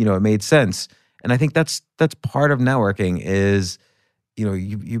 It made sense. And I think that's part of networking is,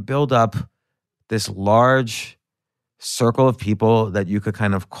 you build up this large circle of people that you could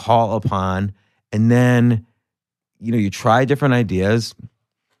kind of call upon. And then, you try different ideas.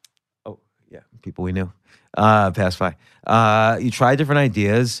 Oh, yeah, people we knew, pass by. You try different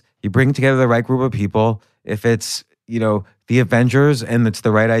ideas. You bring together the right group of people. If it's, the Avengers and it's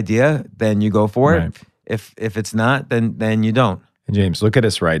the right idea, then you go for it. If it's not, then you don't. And James, look at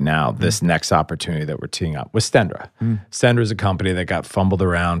us right now, this next opportunity that we're teeing up with Stendra. Stendra is a company that got fumbled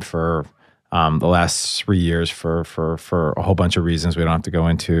around for the last 3 years for a whole bunch of reasons we don't have to go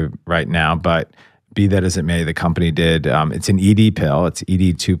into right now. But Be that as it may, the company did, it's an ED pill. It's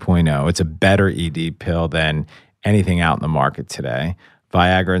ED 2.0. It's a better ED pill than anything out in the market today.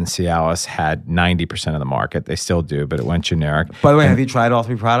 Viagra and Cialis had 90% of the market. They still do, but it went generic. By the way, have you tried all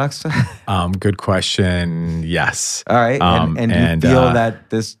 3 products? Good question. Yes. All right. And do you feel that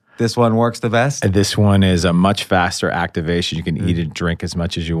this one works the best? This one is a much faster activation. You can eat and drink as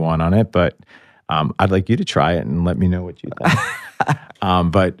much as you want on it, but I'd like you to try it and let me know what you think.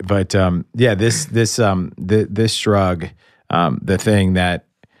 This drug, the thing that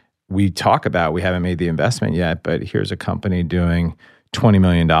we talk about, we haven't made the investment yet, but here's a company doing $20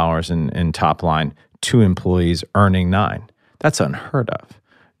 million in top line, 2 employees earning $9 million. That's unheard of.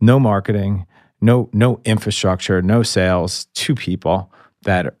 No marketing, no infrastructure, no sales, 2 people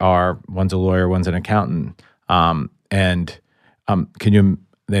that are, one's a lawyer, one's an accountant. Then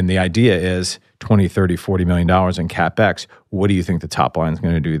the idea is 20, 30, $40 million in CapEx. What do you think the top line is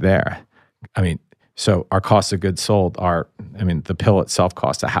going to do there? I mean, so our cost of goods sold the pill itself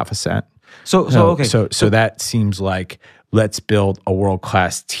costs $0.005. So that seems like, let's build a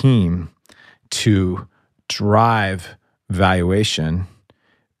world-class team to drive valuation,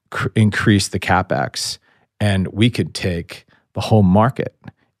 increase the CapEx, and we could take the whole market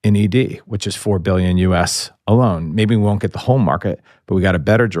in ED, which is $4 billion US alone. Maybe we won't get the whole market, but we got a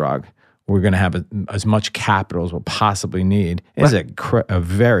better drug. We're going to have as much capital as we'll possibly need. It's a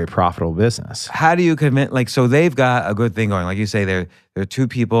very profitable business. How do you commit? So they've got a good thing going. Like you say, there are 2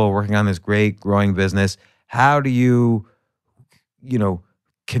 people working on this great growing business. How do you,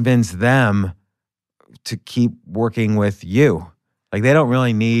 convince them to keep working with you? Like, they don't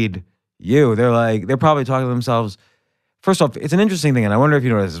really need you. They're probably talking to themselves. First off, it's an interesting thing, and I wonder if you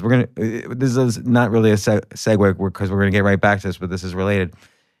know this. This is not really a segue because we're going to get right back to this, but this is related.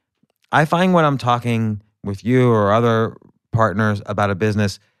 I find when I'm talking with you or other partners about a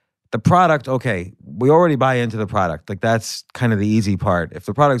business, the product, okay, we already buy into the product. Like, that's kind of the easy part. If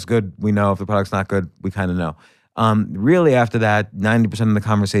the product's good, we know. If the product's not good, we kind of know. Really, after that, 90% of the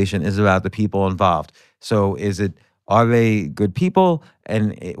conversation is about the people involved. So are they good people?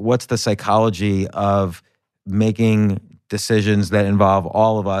 And what's the psychology of making decisions that involve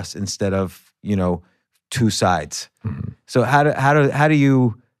all of us instead of, 2 sides? Mm-hmm. So how do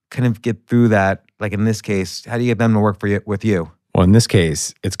you kind of get through that? Like, in this case, how do you get them to work with you? Well, in this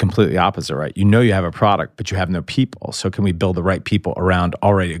case, it's completely opposite, right? You know you have a product, but you have no people. So can we build the right people around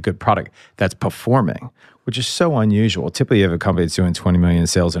already a good product that's performing, which is so unusual. Typically, you have a company that's doing 20 million in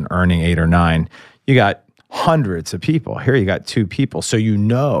sales and earning 8 or 9. You got hundreds of people. Here you got 2 people. So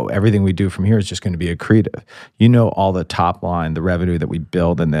everything we do from here is just going to be accretive. All the top line, the revenue that we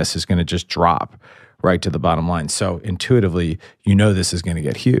build in this is going to just drop right to the bottom line. So intuitively, this is going to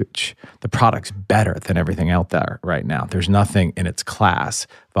get huge. The product's better than everything out there right now. There's nothing in its class.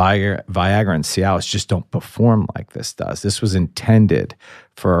 Viagra and Cialis just don't perform like this does. This was intended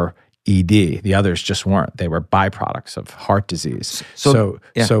for ED. The others just weren't. They were byproducts of heart disease. So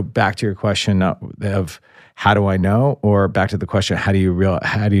back to your question of how do I know, or back to the question, how do you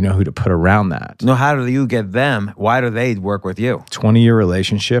know who to put around that? No, how do you get them? Why do they work with you? 20-year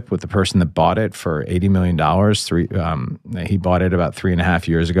relationship with the person that bought it for $80 million. He bought it about 3.5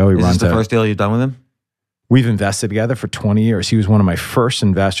 years ago. Is this the first deal you've done with him? We've invested together for 20 years. He was one of my first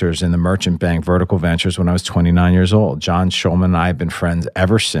investors in the merchant bank Vertical Ventures when I was 29 years old. John Schulman and I have been friends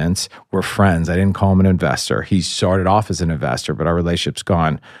ever since. We're friends. I didn't call him an investor. He started off as an investor, but our relationship's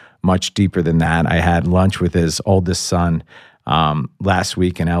gone much deeper than that. I had lunch with his oldest son last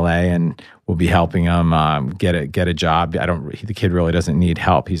week in LA, and we'll be helping him get a job. The kid really doesn't need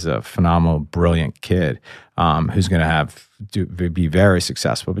help. He's a phenomenal, brilliant kid who's going to be very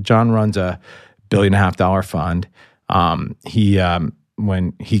successful. But John runs a $1.5 billion fund.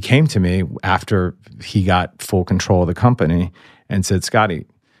 When he came to me after he got full control of the company and said, Scotty,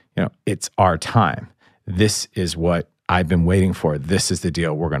 it's our time. This is what I've been waiting for. This is the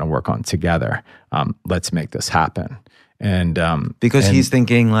deal we're going to work on together. Let's make this happen. And because he's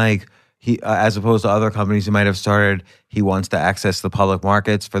thinking like he, as opposed to other companies he might have started, he wants to access the public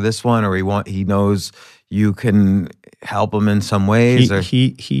markets for this one, or he knows you can help him in some ways.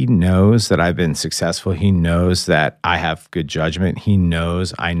 He knows that I've been successful. He knows that I have good judgment. He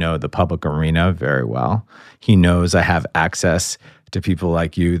knows I know the public arena very well. He knows I have access to people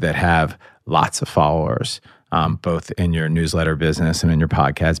like you that have lots of followers. Both in your newsletter business and in your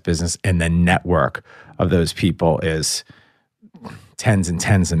podcast business, and the network of those people is tens and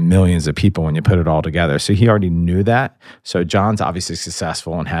tens of millions of people when you put it all together. So he already knew that. So John's obviously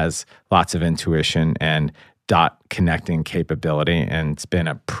successful and has lots of intuition and dot connecting capability, and it's been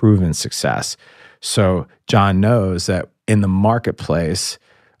a proven success. So John knows that in the marketplace,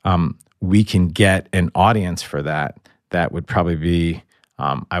 we can get an audience for that would probably be,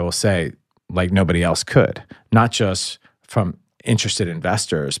 I will say, like nobody else could. Not just from interested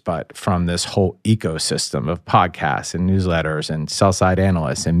investors, but from this whole ecosystem of podcasts and newsletters and sell-side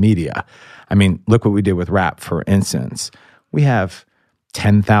analysts and media. I mean, look what we did with Rap, for instance. We have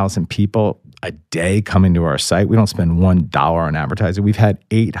 10,000 people a day coming to our site. We don't spend $1 on advertising. We've had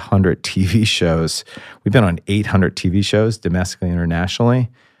 800 TV shows. We've been on 800 TV shows domestically and internationally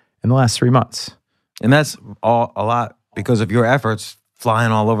in the last 3 months. And that's all a lot because of your efforts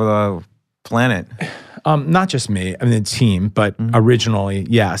flying all over the planet. Not just me, I mean the team, but originally,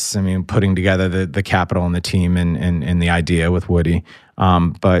 yes. I mean, putting together the capital and the team and the idea with Woody.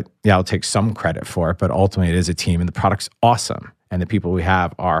 But yeah, I'll take some credit for it, but ultimately it is a team and the product's awesome. And the people we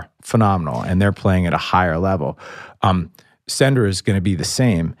have are phenomenal and they're playing at a higher level. Sender is going to be the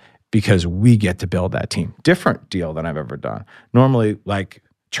same because we get to build that team. Different deal than I've ever done. Normally, like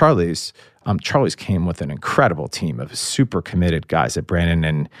Charlie's came with an incredible team of super committed guys that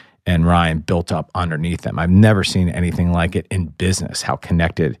Brandon and Ryan built up underneath them. I've never seen anything like it in business, how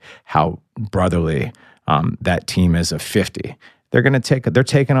connected, how brotherly that team is of 50. They're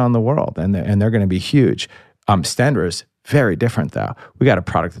taking on the world and they're going to be huge. Stender's very different though. We got a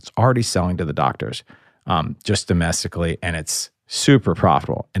product that's already selling to the doctors just domestically and it's super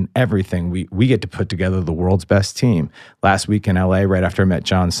profitable and everything. We get to put together the world's best team. Last week in LA, right after I met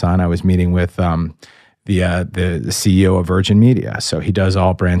John's son, I was meeting with the CEO of Virgin Media. So he does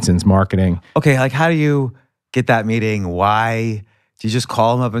all Branson's marketing. Okay, like how do you get that meeting? Why? Do you just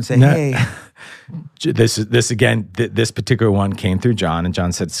call him up and say, hey? This particular one came through John, and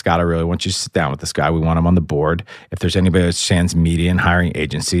John said, Scott, I really want you to sit down with this guy. We want him on the board. If there's anybody that understands media and hiring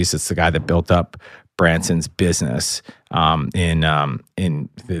agencies, it's the guy that built up Branson's business.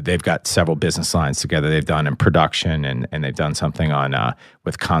 They've got several business lines together. They've done in production and they've done something on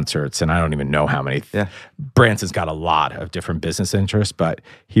with concerts, and I don't even know how many. Yeah. Branson's got a lot of different business interests, but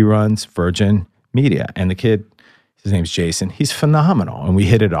he runs Virgin Media, and the kid, his name's Jason. He's phenomenal, and we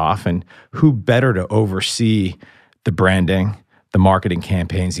hit it off. And who better to oversee the branding, the marketing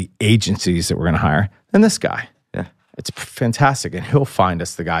campaigns, the agencies that we're going to hire than this guy? Yeah, it's fantastic, and he'll find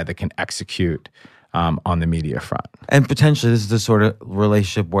us the guy that can execute on the media front. And potentially, this is the sort of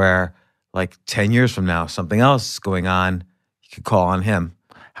relationship where, like 10 years from now, something else is going on. You could call on him.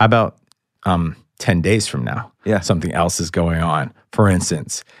 How about 10 days from now? Yeah, something else is going on. For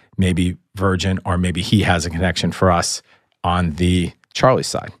instance, maybe Virgin, or maybe he has a connection for us on the Charlie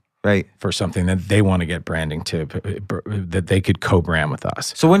side, right? For something that they want to get branding to, that they could co-brand with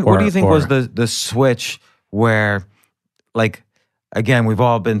us. So what do you think was the switch where, like, again, we've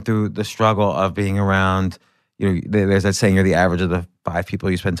all been through the struggle of being around, there's that saying, you're the average of the 5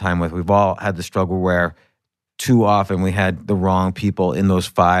 people you spend time with. We've all had the struggle where too often we had the wrong people in those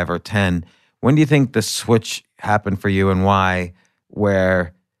 5 or 10. When do you think the switch happened for you and why,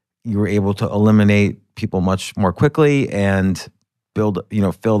 where you were able to eliminate people much more quickly and fill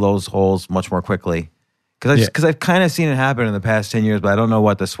those holes much more quickly? Because I've kind of seen it happen in the past 10 years, but I don't know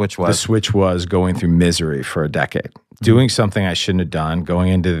what the switch was. The switch was going through misery for a decade, doing something I shouldn't have done, going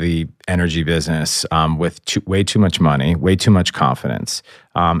into the energy business with way too much money, way too much confidence,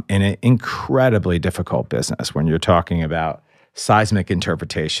 in an incredibly difficult business when you're talking about seismic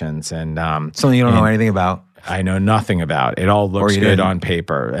interpretations and something you don't know anything about. I know nothing about. It all looks good on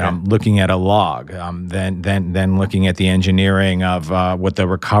paper. Yeah. Looking at a log, then looking at the engineering of what the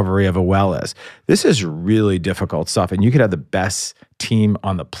recovery of a well is. This is really difficult stuff, and you could have the best team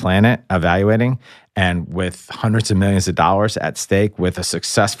on the planet evaluating, and with hundreds of millions of dollars at stake, with a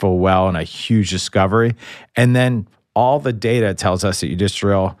successful well and a huge discovery, and then all the data tells us that you just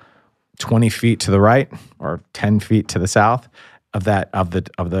drill 20 feet to the right or 10 feet to the south of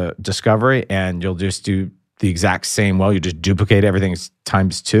the discovery, and you'll just do the exact same well. You just duplicate everything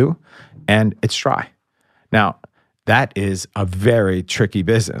times 2, and it's dry. Now, that is a very tricky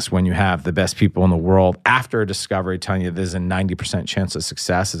business when you have the best people in the world after a discovery telling you there's a 90% chance of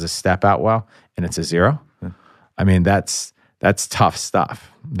success as a step out well, and it's a 0. Yeah. I mean, that's tough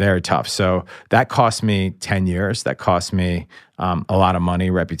stuff. Very tough. So that cost me 10 years. That cost me a lot of money,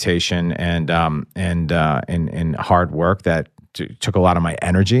 reputation, and hard work that took a lot of my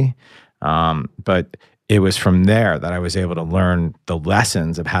energy. But it was from there that I was able to learn the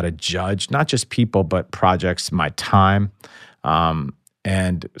lessons of how to judge not just people, but projects, my time,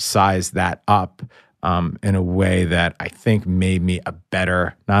 and size that up in a way that I think made me a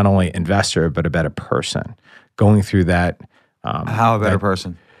better, not only investor, but a better person. Going through that. How a better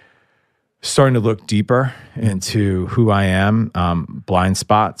person? Starting to look deeper into who I am, blind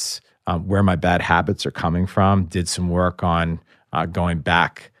spots, where my bad habits are coming from. Did some work on going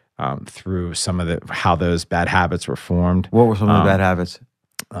back through some of how those bad habits were formed. What were some of the bad habits?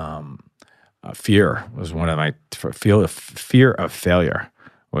 Fear was one of my fear of failure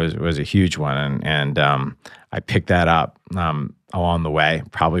was a huge one, and I picked that up along the way,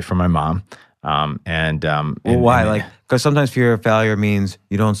 probably from my mom. Why? Because sometimes fear of failure means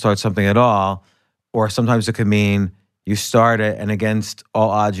you don't start something at all, or sometimes it could mean you start it and against all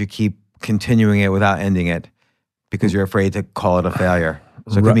odds you keep continuing it without ending it because you're afraid to call it a failure.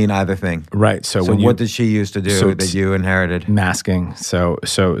 So it could mean either thing. Right. So what did she used to do that you inherited? Masking. So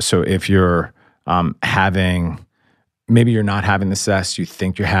if you're maybe you're not having the success you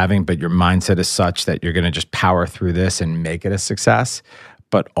think you're having, but your mindset is such that you're going to just power through this and make it a success.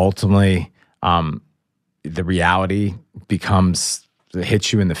 But ultimately, the reality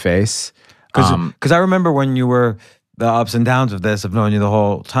hits you in the face. Because I remember when you were the ups and downs of this, of knowing you the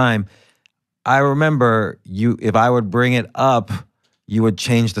whole time, I remember if I would bring it up, you would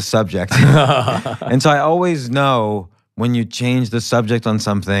change the subject. And so I always know when you change the subject on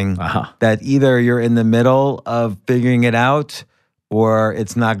something that either you're in the middle of figuring it out or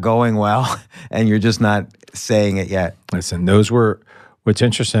it's not going well and you're just not saying it yet. Listen, what's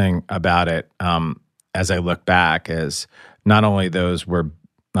interesting about it, as I look back, is not only those were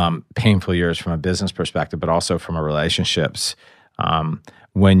painful years from a business perspective, but also from a relationships.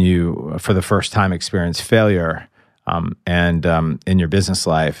 When you, for the first time, experience failure and in your business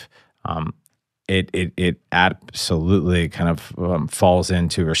life, it absolutely kind of falls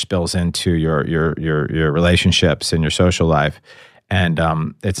into or spills into your relationships and your social life, and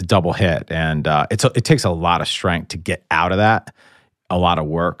it's a double hit. And it takes a lot of strength to get out of that, a lot of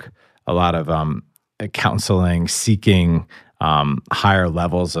work, a lot of counseling, seeking higher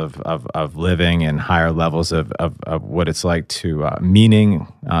levels of living and higher levels of what it's like to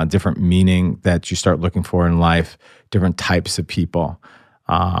different meaning that you start looking for in life, different types of people.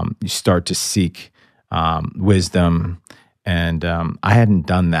 You start to seek wisdom. And I hadn't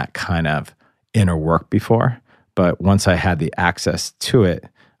done that kind of inner work before, but once I had the access to it,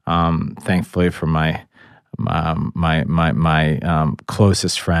 thankfully from my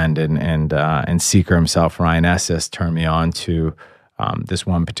closest friend and seeker himself, Ryan Esses, turned me on to this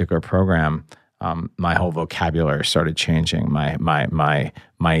one particular program. My whole vocabulary started changing. My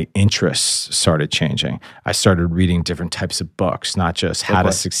interests started changing. I started reading different types of books, not just how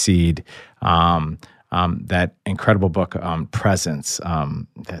to succeed. That incredible book, Presence. I'm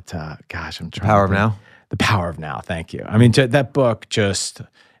trying. Power of Now. The Power of Now. Thank you. I mean, that book just.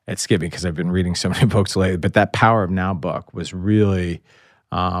 It's skipping because I've been reading so many books lately, but that Power of Now book was really,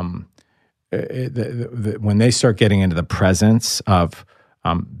 when they start getting into the presence of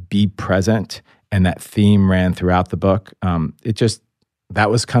be present, and that theme ran throughout the book, that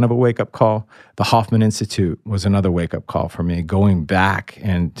was kind of a wake-up call. The Hoffman Institute was another wake-up call for me, going back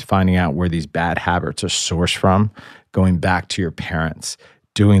and finding out where these bad habits are sourced from, going back to your parents,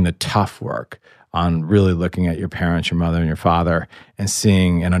 doing the tough work on really looking at your parents, your mother and your father, and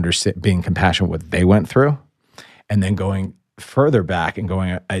seeing and being compassionate what they went through, and then going further back and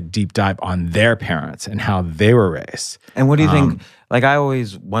going a deep dive on their parents and how they were raised. And what do you think, I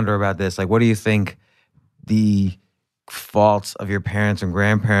always wonder about this, what do you think the faults of your parents and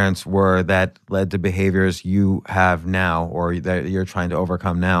grandparents were that led to behaviors you have now or that you're trying to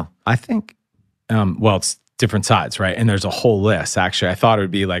overcome now? I think, it's different sides, right? And there's a whole list. Actually, I thought it would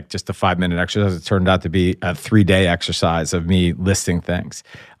be just a 5-minute exercise. It turned out to be a 3-day exercise of me listing things.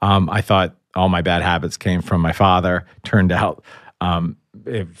 I thought all my bad habits came from my father. Turned out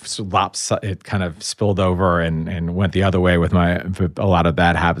it kind of spilled over and went the other way with a lot of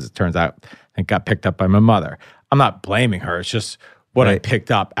bad habits. It turns out it got picked up by my mother. I'm not blaming her. It's just what I picked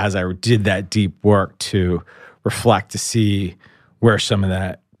up as I did that deep work to reflect to see where some of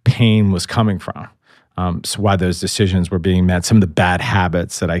that pain was coming from. So why those decisions were being made, some of the bad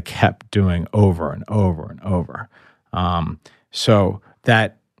habits that I kept doing over and over and over. So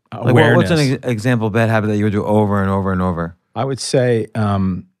that awareness. What's an example of bad habit that you would do over and over and over? I would say,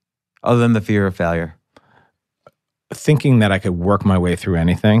 other than the fear of failure, thinking that I could work my way through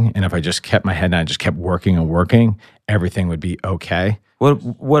anything, and if I just kept my head down, I just kept working and working, everything would be okay.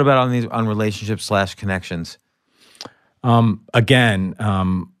 What about on relationships / connections?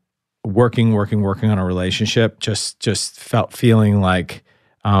 Working on a relationship, just feeling like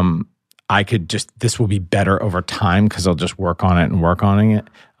I could this will be better over time because I'll just work on it.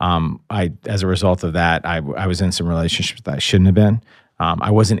 As a result of that, I was in some relationships that I shouldn't have been.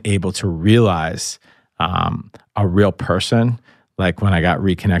 I wasn't able to realize a real person. Like when I got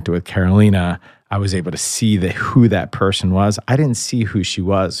reconnected with Carolina, I was able to see who that person was. I didn't see who she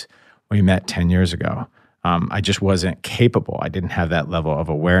was when we met 10 years ago. I just wasn't capable. I didn't have that level of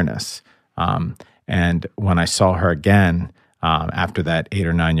awareness. And when I saw her again after that 8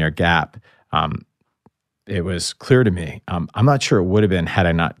 or 9 year gap, it was clear to me. I'm not sure it would have been had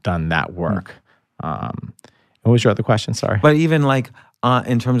I not done that work. What was your other question? Sorry. But even like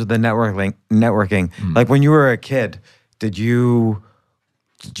in terms of the networking, like when you were a kid, did you?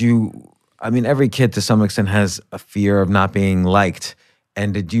 I mean, every kid to some extent has a fear of not being liked,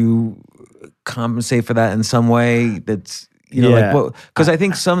 and did you compensate for that in some way? That's because I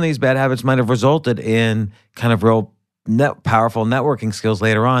think some of these bad habits might have resulted in kind of real powerful networking skills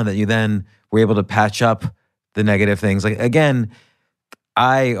later on that you then were able to patch up the negative things. Like again,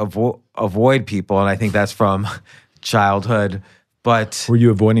 I avoid people, and I think that's from childhood. But were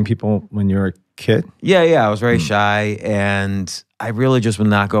you avoiding people when you were a kid? Yeah, I was very shy, and I really just would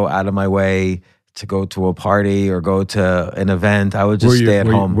not go out of my way to go to a party or go to an event. I would just stay at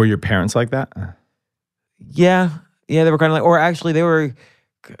home. Were your parents like that? Yeah, they were kind of like, or actually they were.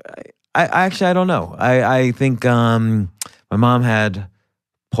 I don't know. I think my mom had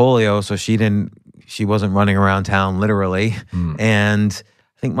polio, so she wasn't running around town literally, and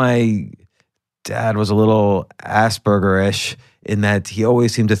I think my dad was a little Asperger-ish in that he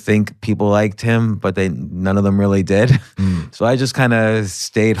always seemed to think people liked him, but none of them really did. So I just kind of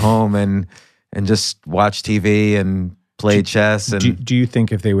stayed home and just watched TV and played chess. And do you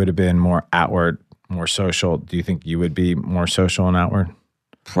think if they would have been more outward, more social, do you think you would be more social and outward?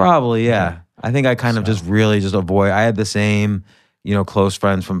 Probably, yeah. I think I kind of just really just avoid. I had the same, close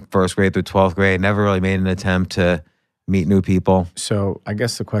friends from first grade through 12th grade. Never really made an attempt to meet new people. So I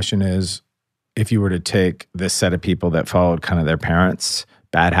guess the question is, if you were to take this set of people that followed kind of their parents'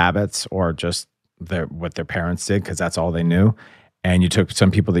 bad habits or just what their parents did, because that's all they knew, and you took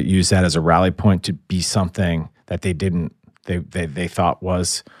some people that used that as a rally point to be something that they thought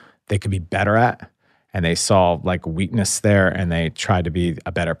was they could be better at, and they saw like weakness there, and they tried to be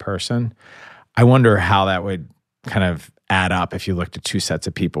a better person. I wonder how that would kind of add up if you looked at two sets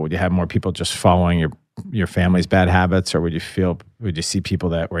of people. Would you have more people just following your family's bad habits, or would you see people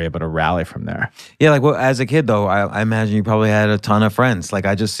that were able to rally from there? Yeah, like as a kid though, I imagine you probably had a ton of friends. Like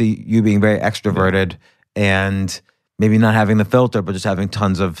I just see you being very extroverted and maybe not having the filter, but just having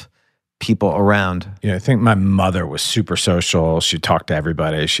tons of people around. Yeah, I think my mother was super social. She talked to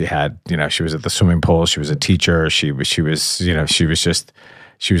everybody. She had, she was at the swimming pool. She was a teacher. She was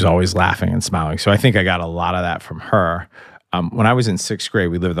always laughing and smiling. So I think I got a lot of that from her. When I was in 6th grade,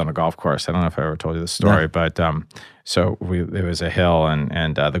 we lived on a golf course. I don't know if I ever told you this story, but so there was a hill,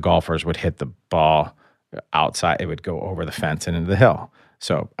 and the golfers would hit the ball outside. It would go over the fence and into the hill.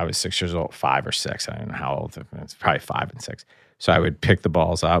 So I was 6 years old, 5 or 6. I don't know how old. It's probably 5 and 6. So I would pick the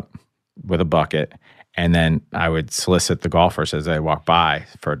balls up with a bucket, and then I would solicit the golfers as they walked by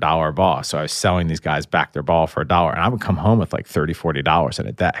for $1 a ball. So I was selling these guys back their ball for $1, and I would come home with like $30, $40 in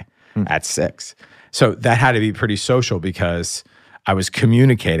a day at 6. So that had to be pretty social because I was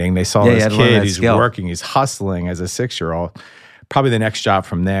communicating. They saw this kid, he's working, he's hustling as a 6-year-old. Probably the next job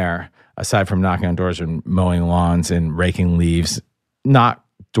from there, aside from knocking on doors and mowing lawns and raking leaves, not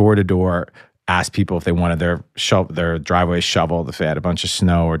door to door, ask people if they wanted their driveway shoveled, if they had a bunch of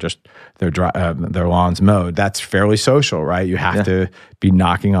snow, or just their lawns mowed. That's fairly social, right? You have to be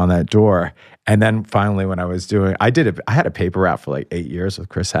knocking on that door. And then finally, when I was doing, I had a paper route for like 8 years with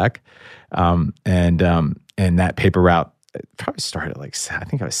Chris Heck. And that paper route probably started like, I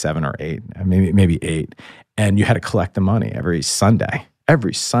think I was 7 or 8, maybe 8. And you had to collect the money every Sunday.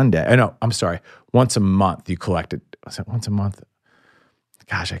 No, I'm sorry. Once a month you collected. Was it once a month?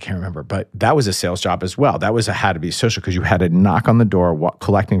 Gosh, I can't remember. But that was a sales job as well. That had to be social because you had to knock on the door,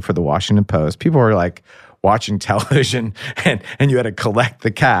 collecting for the Washington Post. People were like watching television and you had to collect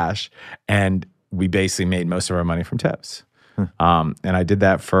the cash. And we basically made most of our money from tips. And I did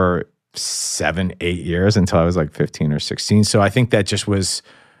that for 7, 8 years until I was like 15 or 16. So I think that just was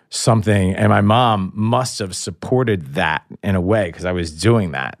something, and my mom must have supported that in a way because I was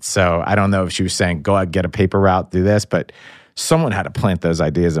doing that. So I don't know if she was saying, go out, get a paper route, do this, but someone had to plant those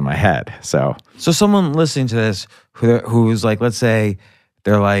ideas in my head. So someone listening to this who's like, let's say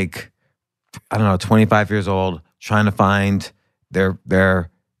they're like, I don't know, 25 years old, trying to find their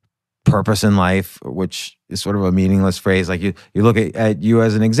purpose in life, which is sort of a meaningless phrase. Like you look at you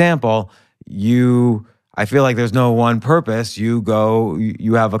as an example, I feel like there's no one purpose. You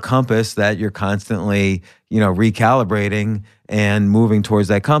have a compass that you're constantly, recalibrating and moving towards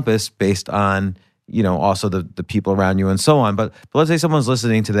that compass based on, also the people around you and so on. But let's say someone's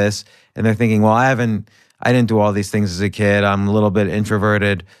listening to this and they're thinking, well, I didn't do all these things as a kid. I'm a little bit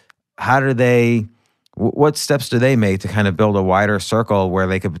introverted. What steps do they make to kind of build a wider circle where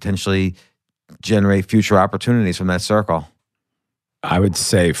they could potentially, generate future opportunities from that circle? I would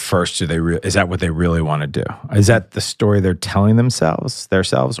say first, is that what they really want to do? Is that the story they're telling themselves,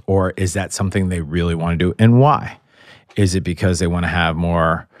 or is that something they really want to do, and why? Is it because they want to have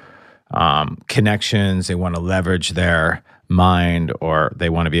more connections, they want to leverage their mind, or they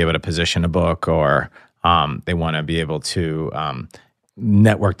want to be able to position a book, or they want to be able to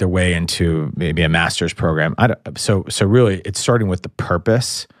network their way into maybe a master's program? So really, it's starting with the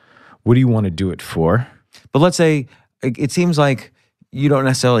purpose. What do you want to do it for? But let's say it seems like you don't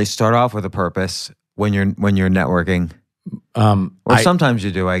necessarily start off with a purpose when you're networking. Or sometimes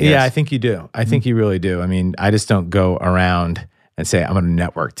you do, I guess. Yeah, I think you do. I think you really do. I mean, I just don't go around and say I'm going to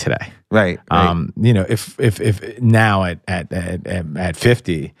network today. Right. If now at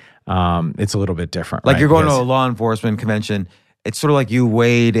 50, it's a little bit different. Like right? you're going to a law enforcement convention. It's sort of like you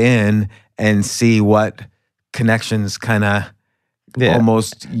wade in and see what connections kind of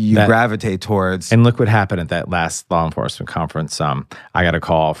almost gravitate towards. And look what happened at that last law enforcement conference. I got a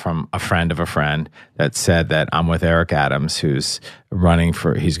call from a friend of a friend that said that I'm with Eric Adams, who's running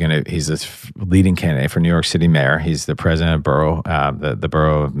for, he's this leading candidate for New York City mayor. He's the president of borough, the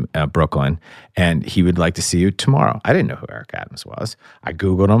borough of Brooklyn, and he would like to see you tomorrow. I didn't know who Eric Adams was. I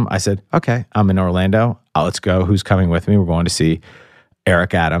Googled him. I said, okay, I'm in Orlando. Let's go. Who's coming with me? We're going to see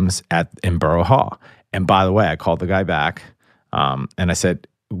Eric Adams in Borough Hall. And by the way, I called the guy back. And I said,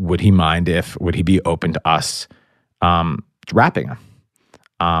 would he be open to us wrapping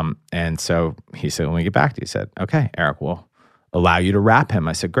him? And so he said, when we get back to you, he said, okay, Eric will allow you to wrap him.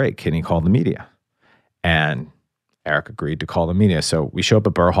 I said, great. Can he call the media? And Eric agreed to call the media. So we show up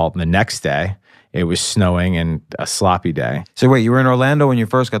at Borough Hall the next day. It was snowing and a sloppy day. So wait, you were in Orlando when you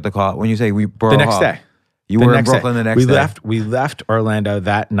first got the call? When you say Borough The next Hall, day. You were in Brooklyn the next day? We left Orlando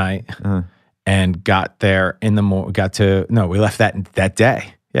that night. And got there in the we left that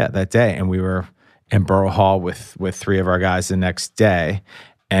day. Yeah, that day. And we were in Borough Hall with three of our guys the next day.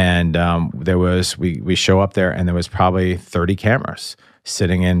 And we show up there and there was probably 30 cameras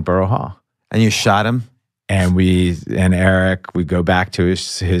sitting in Borough Hall. And you shot him? And Eric, we go back to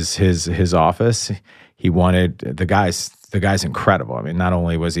his office. He wanted the guy's incredible. I mean, not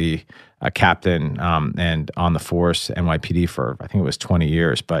only was he a captain and on the force NYPD for I think it was 20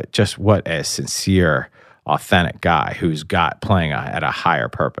 years, but just what a sincere, authentic guy who's playing at a higher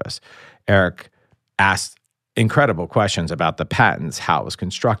purpose. Eric asked incredible questions about the patents, how it was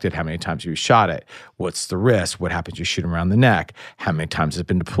constructed, how many times you shot it, what's the risk, what happens if you shoot him around the neck, how many times it's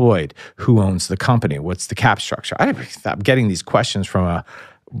been deployed, who owns the company, what's the cap structure. I'm getting these questions from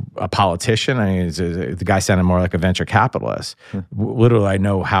a politician. I mean, the guy sounded more like a venture capitalist. Literally, I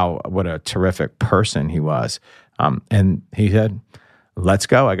know what a terrific person he was. And he said, let's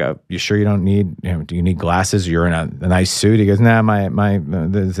go. I go, you sure you don't need, do you need glasses? You're in a nice suit. He goes, nah,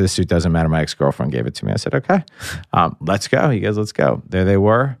 this suit doesn't matter. My ex-girlfriend gave it to me. I said, okay, let's go. He goes, let's go. There they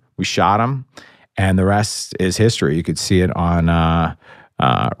were. We shot him. And the rest is history. You could see it on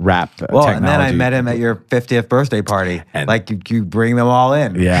rap technology. And then I met him at your 50th birthday party. And you bring them all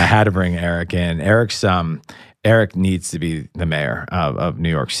in. Yeah, I had to bring Eric in. Eric needs to be the mayor of New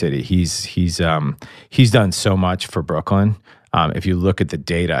York City. He's done so much for Brooklyn. If you look at the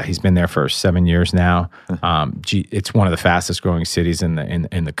data, he's been there for 7 years now. It's one of the fastest growing cities in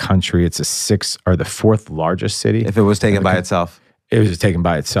the country. It's the fourth largest city. If it was taken by itself. It was just taken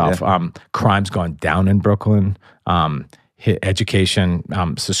by itself. Yeah. Crime's gone down in Brooklyn. Education,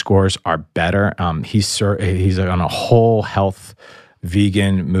 so scores are better. He's on a whole health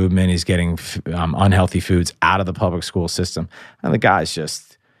vegan movement. He's getting unhealthy foods out of the public school system. And the guy's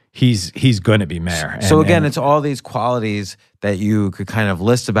just, he's going to be mayor. So again, it's all these qualities that you could kind of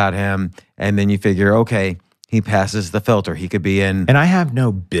list about him. And then you figure, okay, he passes the filter. He could be in. And I have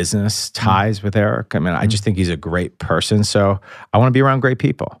no business ties with Eric. I mean, I just think he's a great person. So I want to be around great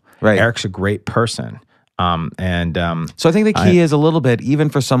people. Right. Eric's a great person. So I think the key is a little bit, even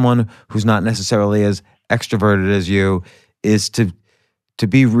for someone who's not necessarily as extroverted as you, is to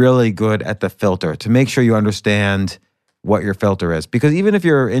be really good at the filter, to make sure you understand what your filter is. Because even if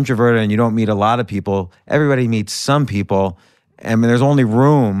you're introverted and you don't meet a lot of people, everybody meets some people. I mean, there's only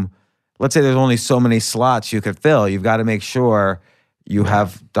room. Let's say there's only so many slots you could fill. You've got to make sure you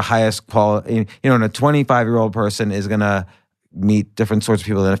have the highest quality. And a 25-year-old person is going to meet different sorts of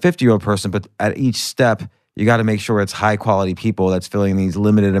people than a 50-year-old person, but at each step, you got to make sure it's high-quality people that's filling these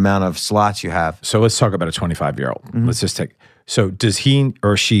limited amount of slots you have. So let's talk about a 25-year-old. Let's just take. So does he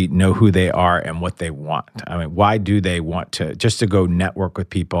or she know who they are and what they want? I mean, why do they want to go network with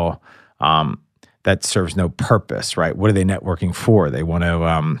people? that serves no purpose, right? What are they networking for? They want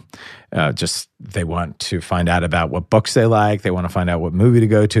to they want to find out about what books they like. They want to find out what movie to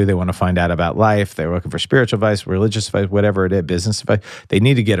go to. They want to find out about life. They're looking for spiritual advice, religious advice, whatever it is, business advice. They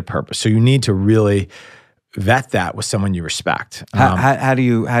need to get a purpose. So you need to really vet that with someone you respect. How do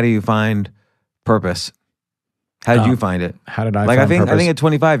you find purpose? How did you find it? How did I like? find purpose? I think at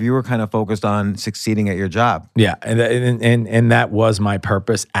 25 you were kind of focused on succeeding at your job. Yeah, and that was my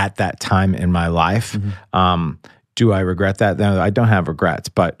purpose at that time in my life. Do I regret that? No, I don't have regrets.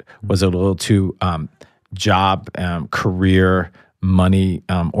 But was it a little too job, career, money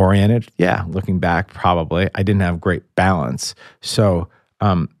oriented? Yeah, looking back, probably. I didn't have great balance. So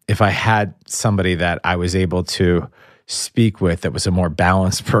if I had somebody that I was able to speak with that was a more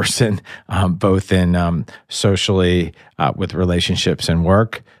balanced person, both in socially, with relationships and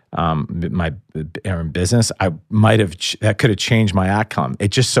work, my business, I might have that could have changed my outcome.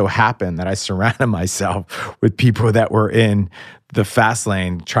 It just so happened that I surrounded myself with people that were in the fast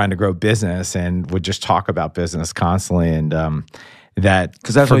lane trying to grow business and would just talk about business constantly, and that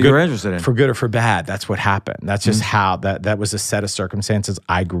because that's what you were interested in, for good or for bad. That's what happened. That's just how that was a set of circumstances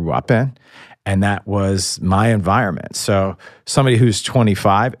I grew up in. And that was my environment. So somebody who's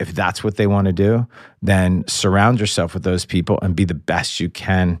 25, if that's what they want to do, then surround yourself with those people and be the best you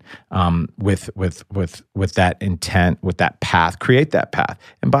can with that intent, with that path. Create that path.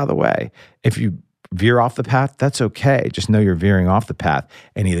 And by the way, if you veer off the path, that's okay. Just know you're veering off the path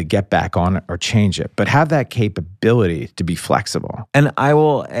and either get back on it or change it. But have that capability to be flexible. And I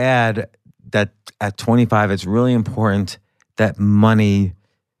will add that at 25, it's really important that money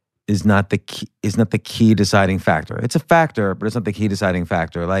is not the key deciding factor. It's a factor, but it's not the key deciding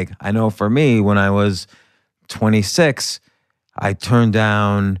factor. Like, I know for me, when I was 26, I turned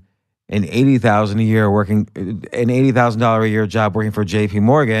down an $80,000 a year job working for JP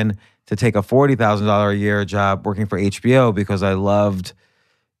Morgan to take a $40,000 a year job working for HBO because I loved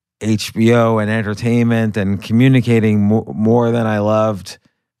HBO and entertainment and communicating more than I loved,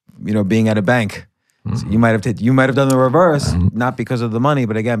 being at a bank. So you might have done the reverse, not because of the money,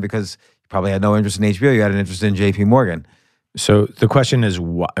 but again, because you probably had no interest in HBO. You had an interest in JP Morgan. So the question is,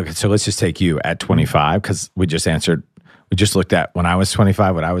 okay, so let's just take you at 25, because we just looked at when I was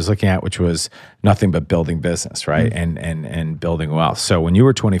 25, what I was looking at, which was nothing but building business, right? And building wealth. So when you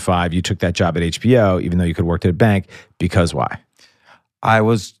were 25, you took that job at HBO, even though you could work at a bank, because why? I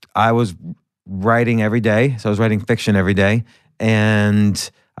was writing every day. So I was writing fiction every day. And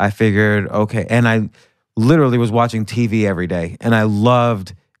I figured, okay, and I literally was watching TV every day, and I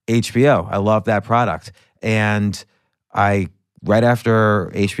loved HBO. I loved that product. And right after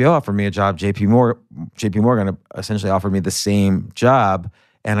HBO offered me a job, JP Morgan essentially offered me the same job,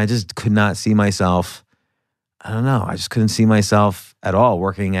 and I just could not see myself, I don't know, I just couldn't see myself at all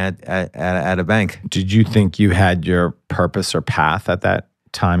working at a bank. Did you think you had your purpose or path at that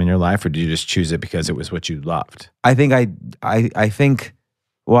time in your life, or did you just choose it because it was what you loved? I think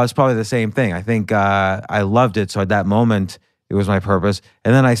well, it's probably the same thing. I think I loved it, so at that moment, it was my purpose.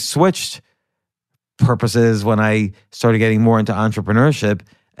 And then I switched purposes when I started getting more into entrepreneurship,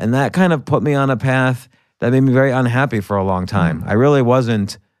 and that kind of put me on a path that made me very unhappy for a long time. I really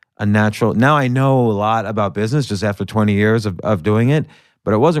wasn't a natural. Now I know a lot about business just after 20 years of doing it,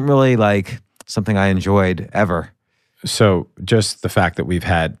 but it wasn't really like something I enjoyed ever. So just the fact that we've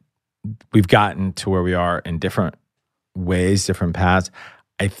gotten to where we are in different ways, different paths,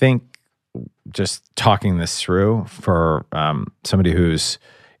 I think just talking this through for somebody who's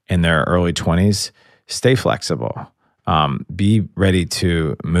in their early 20s, stay flexible. Be ready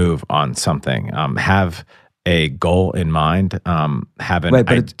to move on something. Have a goal in mind. Have an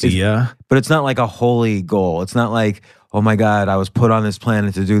idea. But it's not like a holy goal. It's not like, oh my God, I was put on this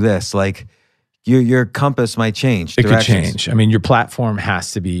planet to do this. Like, your compass might change. It could change. I mean, your platform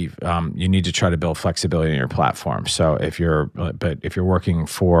has to be. You need to try to build flexibility in your platform. So if you're working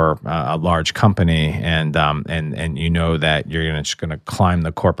for a large company and you know that you're just going to climb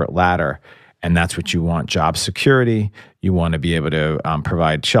the corporate ladder, and that's what you want: job security. You want to be able to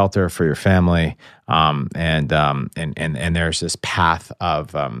provide shelter for your family, and there's this path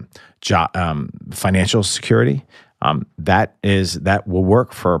of financial security. That will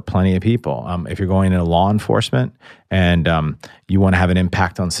work for plenty of people. If you're going into law enforcement and you want to have an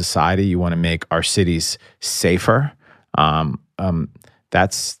impact on society, you want to make our cities safer.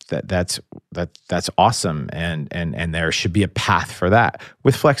 That's awesome, and there should be a path for that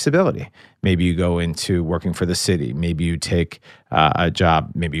with flexibility. Maybe you go into working for the city. Maybe you take a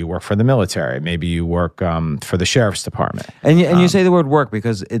job. Maybe you work for the military. Maybe you work for the sheriff's department. And you say the word work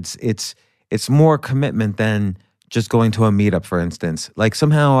because it's more commitment than just going to a meetup, for instance. Like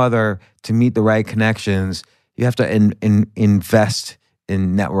somehow or other, to meet the right connections, you have to invest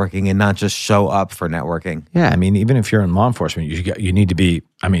in networking and not just show up for networking. Yeah, I mean, even if you're in law enforcement, you need to be.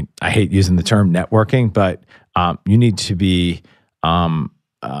 I mean, I hate using the term networking, but you need to be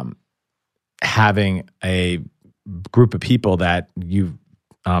having a group of people that you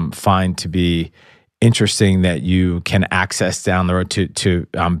find to be interesting, that you can access down the road to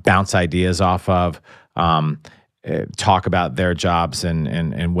bounce ideas off of, talk about their jobs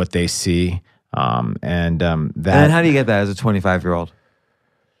and what they see, and that. And then how do you get that as a 25-year-old?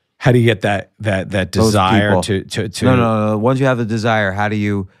 How do you get that desire to? No. Once you have the desire, how do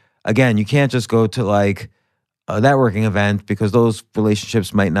you? Again, you can't just go to like a networking event because those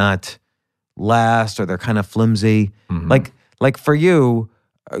relationships might not last or they're kind of flimsy. Mm-hmm. Like for you,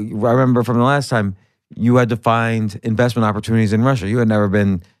 I remember from the last time you had to find investment opportunities in Russia. You had never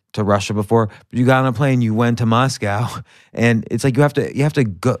been to Russia before, but you got on a plane, you went to Moscow, and it's like you have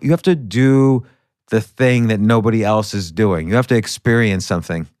to do the thing that nobody else is doing. You have to experience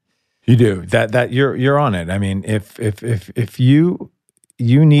something. You do that. You're on it. I mean, if you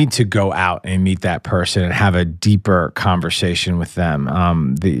need to go out and meet that person and have a deeper conversation with them,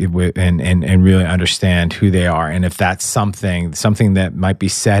 and really understand who they are, and if that's something that might be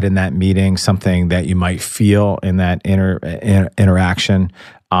said in that meeting, something that you might feel in that interaction,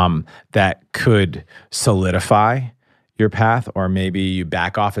 that could solidify your path, or maybe you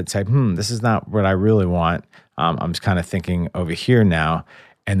back off and say, this is not what I really want. I'm just kind of thinking over here now.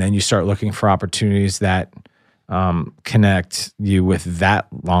 And then you start looking for opportunities that connect you with that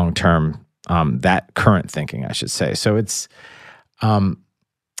long-term, that current thinking, I should say. So it's I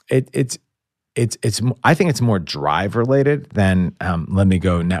think it's more drive related than let me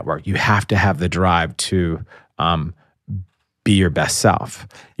go network. You have to have the drive to be your best self.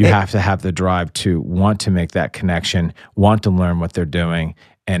 You have to have the drive to want to make that connection, want to learn what they're doing,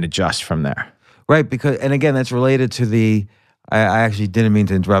 and adjust from there. Right, because, and again, that's related to the, I actually didn't mean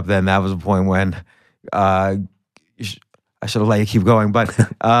to interrupt then. That was a point when I should have let you keep going. But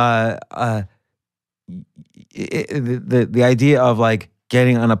the idea of like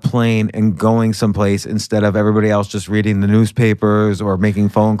getting on a plane and going someplace instead of everybody else just reading the newspapers or making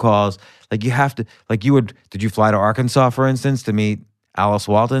phone calls. Like you have to, like you would, did you fly to Arkansas, for instance, to meet Alice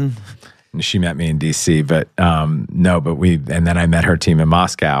Walton? She met me in DC, but no, but and then I met her team in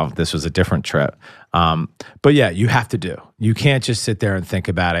Moscow. This was a different trip. But yeah, you have to do. You can't just sit there and think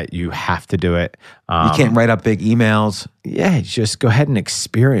about it. You have to do it. You can't write up big emails. Yeah, just go ahead and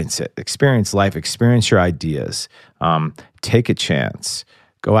experience it. Experience life. Experience your ideas. Take a chance.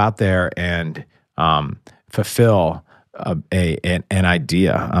 Go out there and fulfill an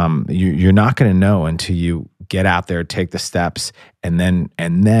idea. You're not going to know until you get out there, take the steps, and then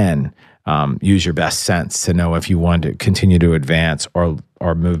use your best sense to know if you want to continue to advance or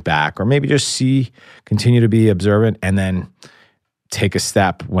move back, or maybe just continue to be observant, and then take a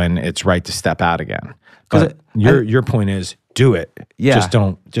step when it's right to step out again. But your point is do it. Yeah.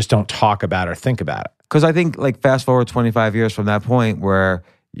 Just don't talk about it or think about it. Because I think like fast forward 25 years from that point where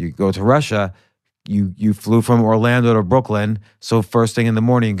you go to Russia, you flew from Orlando to Brooklyn, so first thing in the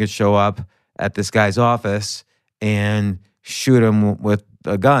morning you could show up at this guy's office and shoot him with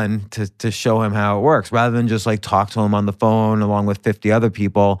a gun to show him how it works, rather than just like talk to him on the phone along with 50 other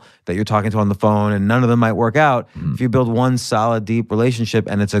people that you're talking to on the phone, and none of them might work out. If you build one solid, deep relationship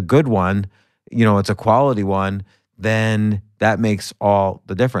and it's a good one, it's a quality one, then that makes all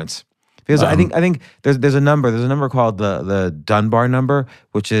the difference. Because I think there's a number called the Dunbar number,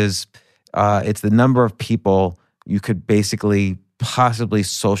 which is it's the number of people you could basically possibly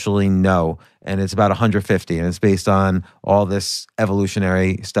socially know, and it's about 150, and it's based on all this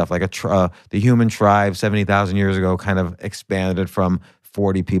evolutionary stuff, like the human tribe 70,000 years ago kind of expanded from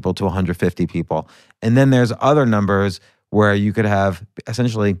 40 people to 150 people. And then there's other numbers where you could have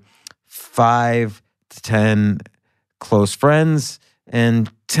essentially 5 to 10 close friends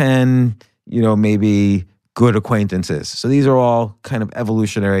and 10, maybe good acquaintances. So these are all kind of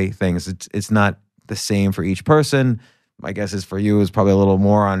evolutionary things. It's not the same for each person. My guess is for you is probably a little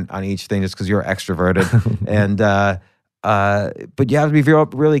more on each thing, just because you're extroverted. And but you have to be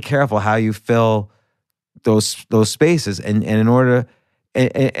really careful how you fill those spaces. And in order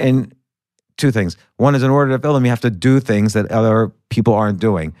and two things. One is, in order to fill them, you have to do things that other people aren't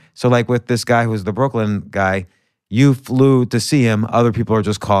doing. So like with this guy who's the Brooklyn guy, you flew to see him, other people are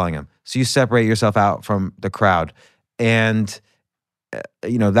just calling him. So you separate yourself out from the crowd. And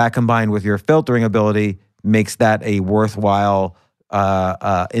that combined with your filtering ability makes that a worthwhile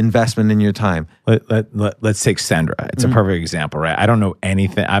investment in your time. Let's take Sendra. It's a perfect example, right? I don't know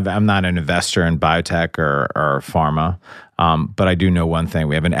anything. I'm not an investor in biotech or pharma, but I do know one thing.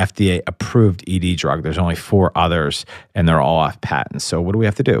 We have an FDA-approved ED drug. There's only 4 others, and they're all off patent. So what do we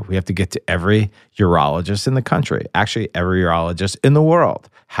have to do? We have to get to every urologist in the country, actually every urologist in the world.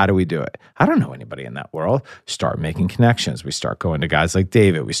 How do we do it? I don't know anybody in that world. Start making connections. We start going to guys like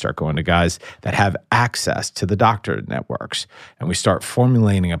David. We start going to guys that have access to the doctor networks. And we start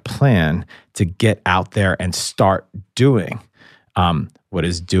formulating a plan to get out there and start doing. What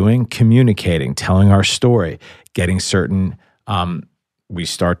is doing? Communicating, telling our story, getting certain, we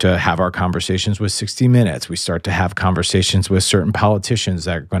start to have our conversations with 60 Minutes. We start to have conversations with certain politicians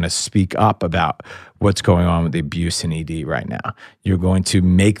that are going to speak up about what's going on with the abuse in ED right now. You're going to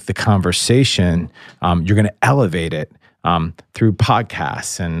make the conversation, you're going to elevate it through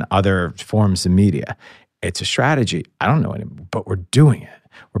podcasts and other forms of media. It's a strategy. I don't know any, but we're doing it.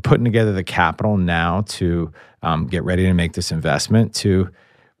 We're putting together the capital now to get ready to make this investment, to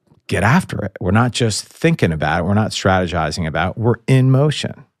get after it. We're not just thinking about it. We're not strategizing about it. We're in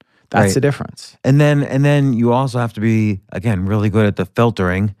motion. That's the difference. And then you also have to be, again, really good at the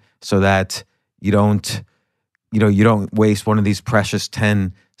filtering so that you don't waste one of these precious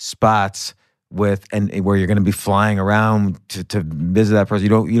 10 spots where you're going to be flying around to visit that person.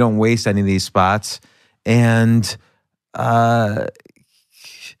 You don't waste any of these spots. And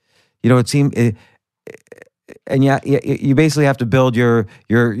it seemed and you basically have to build your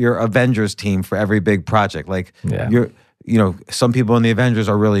Avengers team for every big project. Like some people in the Avengers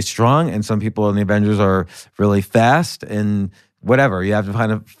are really strong, and some people in the Avengers are really fast, and whatever. You have to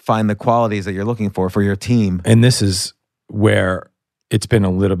kind of find the qualities that you're looking for your team. And this is where it's been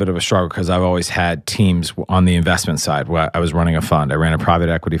a little bit of a struggle because I've always had teams on the investment side. Where I was running a fund. I ran a private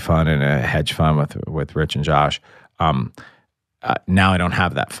equity fund and a hedge fund with Rich and Josh. Now I don't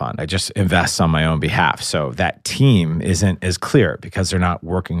have that fund. I just invest on my own behalf. So that team isn't as clear because they're not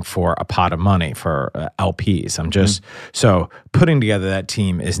working for a pot of money for LPs. I'm just, so putting together that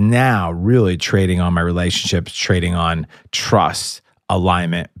team is now really trading on my relationships, trading on trust,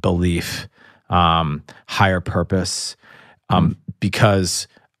 alignment, belief, higher purpose, because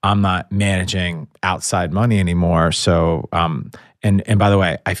I'm not managing outside money anymore. So, and by the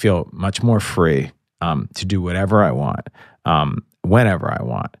way, I feel much more free to do whatever I want. Whenever I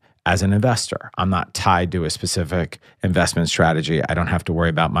want as an investor. I'm not tied to a specific investment strategy. I don't have to worry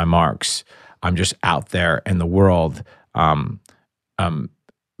about my marks. I'm just out there in the world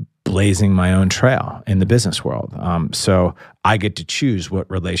blazing my own trail in the business world. So I get to choose what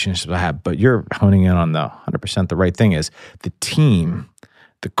relationships I have. But you're honing in on the 100% the right thing is the team,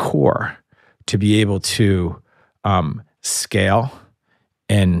 the core, to be able to scale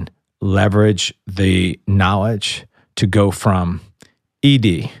and leverage the knowledge to go from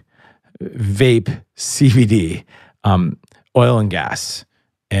ED, vape, CBD, oil and gas,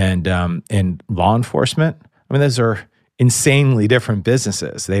 and law enforcement. I mean, those are insanely different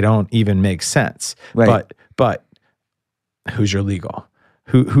businesses. They don't even make sense. Right. But who's your legal?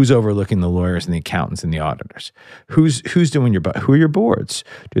 Who's overlooking the lawyers and the accountants and the auditors? Who's doing who are your boards?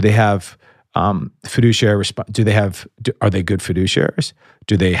 Do they have fiduciary are they good fiduciaries?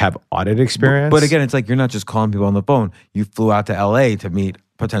 Do they have audit experience? But again, it's like you're not just calling people on the phone. You flew out to LA to meet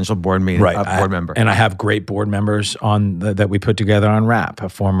potential board member. And I have great board members that we put together on RAP, a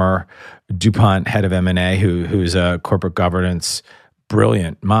former DuPont head of M&A who's a corporate governance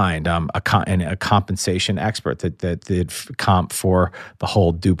brilliant mind, and a compensation expert that did comp for the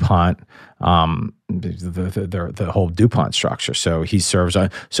whole DuPont, the whole DuPont structure. So he serves on.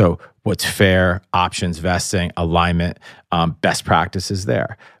 So what's fair, options vesting, alignment, best practices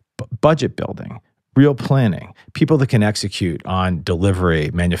there, budget building, real planning, people that can execute on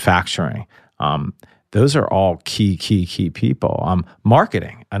delivery, manufacturing. Those are all key people.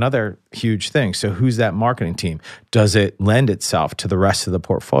 Marketing, another huge thing. So who's that marketing team? Does it lend itself to the rest of the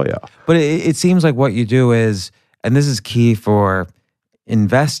portfolio? But it seems like what you do is, and this is key for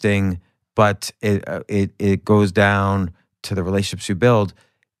investing, but it goes down to the relationships you build.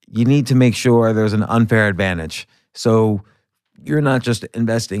 You need to make sure there's an unfair advantage. So you're not just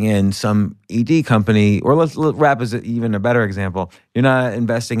investing in some ED company, or let's RAP is even a better example. You're not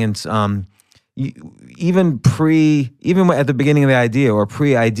investing in even at the beginning of the idea or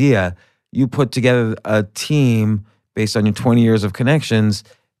pre-idea, you put together a team based on your 20 years of connections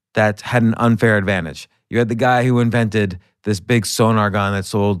that had an unfair advantage. You had the guy who invented this big sonar gun that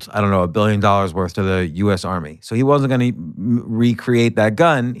sold, I don't know, $1 billion worth to the U.S. Army. So he wasn't going to recreate that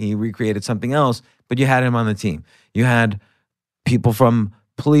gun. He recreated something else, but you had him on the team. You had people from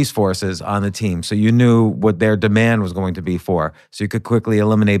police forces on the team. So you knew what their demand was going to be for. So you could quickly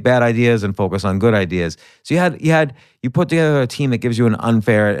eliminate bad ideas and focus on good ideas. So you put together a team that gives you an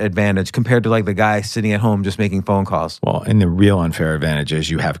unfair advantage compared to like the guy sitting at home just making phone calls. Well, and the real unfair advantage is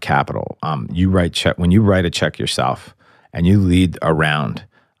you have capital. When you write a check yourself and you lead a round,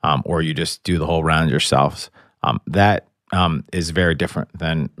 or you just do the whole round yourselves, that is very different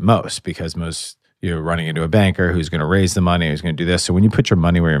than most, because most, you're running into a banker who's going to raise the money, who's going to do this. So when you put your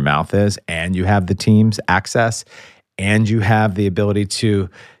money where your mouth is, and you have the team's access, and you have the ability to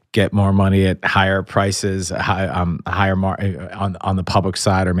get more money at higher prices, on the public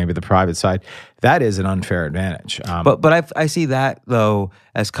side or maybe the private side, that is an unfair advantage. But I see that though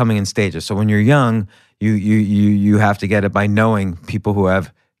as coming in stages. So when you're young, you have to get it by knowing people who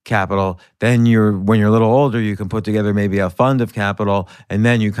have capital. Then when you're a little older, you can put together maybe a fund of capital, and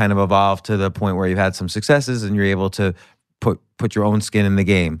then you kind of evolve to the point where you've had some successes and you're able to put your own skin in the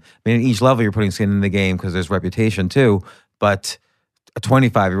game. I mean, at each level you're putting skin in the game because there's reputation too, but a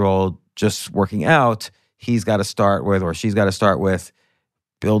 25-year-old just working out, he's got to start with, or she's got to start with,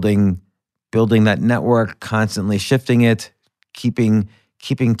 building that network, constantly shifting it, keeping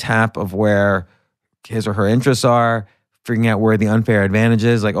tap of where his or her interests are, figuring out where the unfair advantage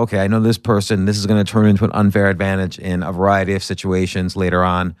is. Like, okay, I know this person, this is going to turn into an unfair advantage in a variety of situations later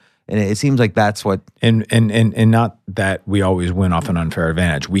on. And it seems like that's what... And not that we always win off an unfair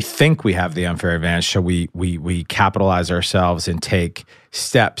advantage. We think we have the unfair advantage, so we capitalize ourselves and take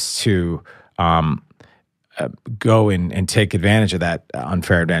steps to go and take advantage of that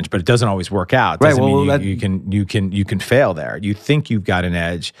unfair advantage, but it doesn't always work out. It doesn't mean you can fail there. You think you've got an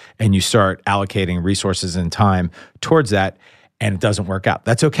edge, and you start allocating resources and time towards that, and it doesn't work out.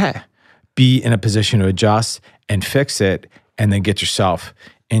 That's okay. Be in a position to adjust and fix it, and then get yourself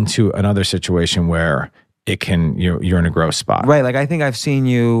into another situation where you're in a growth spot. Right. Like, I think I've seen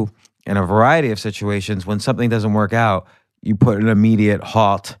you in a variety of situations when something doesn't work out, you put an immediate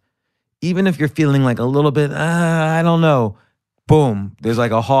halt. Even if you're feeling like a little bit, I don't know, boom, there's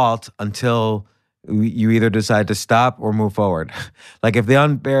like a halt until you either decide to stop or move forward. Like, if the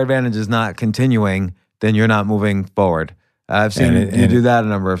unfair advantage is not continuing, then you're not moving forward. I've seen you do that a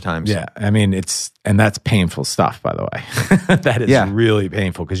number of times. Yeah, I mean, that's painful stuff, by the way. That is really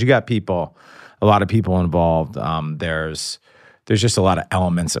painful, because you got a lot of people involved. There's just a lot of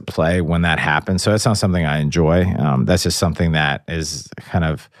elements at play when that happens. So it's not something I enjoy. That's just something that is kind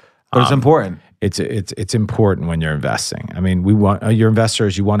of... But it's important. It's important when you're investing. I mean, we want your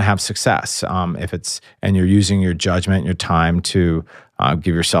investors. You want to have success. And you're using your judgment, your time to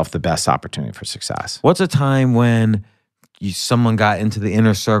give yourself the best opportunity for success. What's a time when someone got into the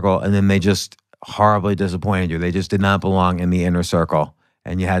inner circle and then they just horribly disappointed you? They just did not belong in the inner circle,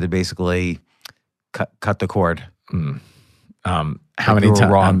 and you had to basically cut the cord. How many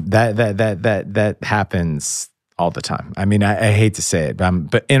times that happens? All the time. I mean, I hate to say it,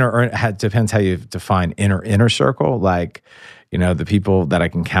 but it depends how you define inner circle. Like, the people that I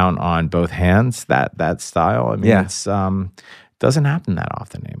can count on both hands, that style. I mean, it's doesn't happen that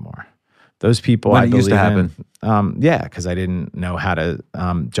often anymore. Those people, when it used to happen. Because I didn't know how to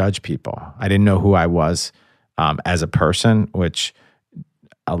judge people. I didn't know who I was as a person, which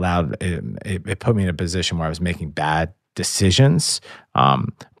allowed it put me in a position where I was making bad decisions.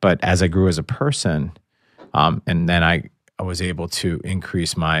 But as I grew as a person. And then I was able to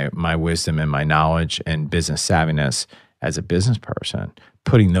increase my wisdom and my knowledge and business savviness as a business person.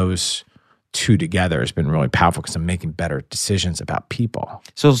 Putting those two together has been really powerful, because I'm making better decisions about people.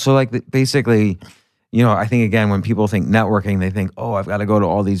 So like basically, I think, again, when people think networking, they think, oh, I've got to go to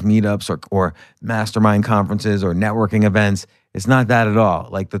all these meetups or mastermind conferences or networking events. It's not that at all.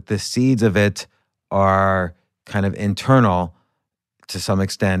 Like, the seeds of it are kind of internal to some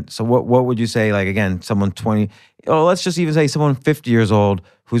extent. So what would you say, like, again, someone 20, let's just even say someone 50 years old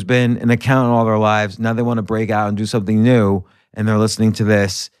who's been an accountant all their lives, now they want to break out and do something new, and they're listening to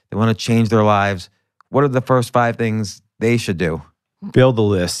this, they want to change their lives. What are the first 5 things they should do? Build a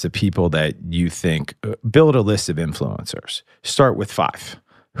list of people that you think, build a list of influencers. Start with 5.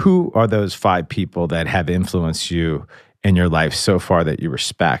 Who are those 5 people that have influenced you in your life so far that you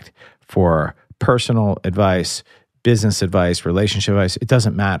respect for personal advice, business advice, relationship advice? It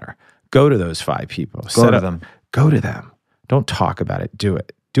doesn't matter. Go to those 5 people. Go to them. Don't talk about it. Do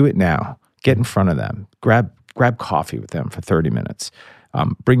it. Do it now. Get in front of them. Grab coffee with them for 30 minutes.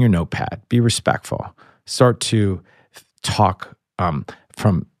 Bring your notepad. Be respectful. Start to talk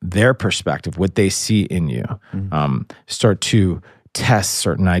from their perspective, what they see in you. Start to test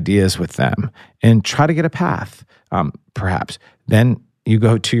certain ideas with them and try to get a path, perhaps. Then you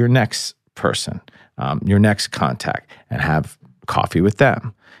go to your next person, your next contact, and have coffee with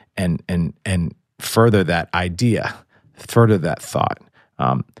them and further that idea, further that thought.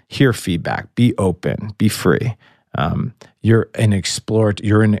 Hear feedback, be open, be free. You're in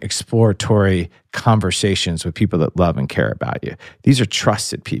exploratory conversations with people that love and care about you. These are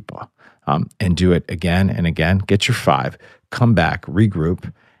trusted people. And do it again and again. Get your 5, come back,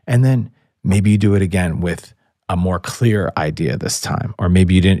 regroup, and then maybe you do it again with a more clear idea this time. Or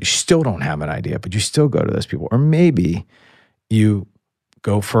maybe you still don't have an idea, but you still go to those people. Or maybe you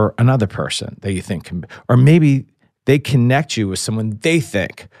go for another person that you think can, or maybe they connect you with someone they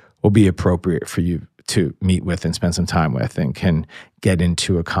think will be appropriate for you to meet with and spend some time with and can get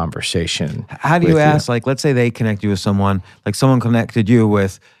into a conversation. How do you ask, like, let's say they connect you with someone, like someone connected you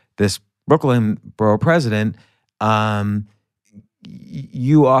with this Brooklyn borough president,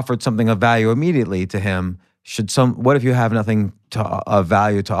 you offered something of value immediately to him. What if you have nothing of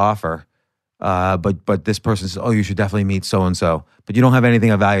value to offer, but this person says, oh, you should definitely meet so-and-so, but you don't have anything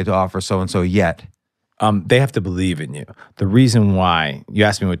of value to offer so-and-so yet? They have to believe in you. The reason why, you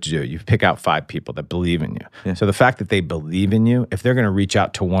ask me what to do, you pick out 5 people that believe in you. Yeah. So the fact that they believe in you, if they're going to reach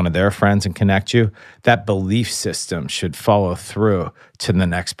out to one of their friends and connect you, that belief system should follow through to the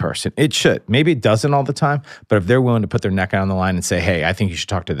next person. It should. Maybe it doesn't all the time, but if they're willing to put their neck out on the line and say, hey, I think you should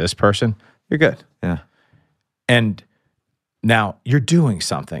talk to this person, you're good. Yeah. And now you're doing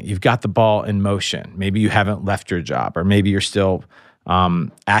something. You've got the ball in motion. Maybe you haven't left your job, or maybe you're still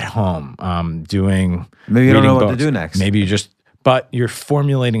at home, doing. Maybe you don't know books. what to do next. Maybe but you're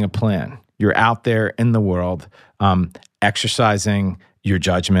formulating a plan. You're out there in the world, exercising your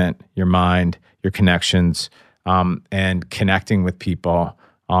judgment, your mind, your connections, and connecting with people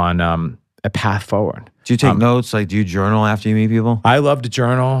on a path forward. Do you take notes? Like, do you journal after you meet people? I love to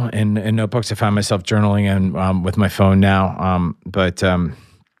journal in notebooks. I find myself journaling and with my phone now, but.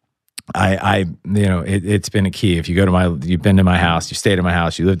 It's been a key. If you you've been to my house, you stayed at my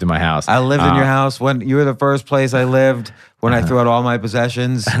house, you lived in my house. I lived in your house when you were the first place I lived when I threw out all my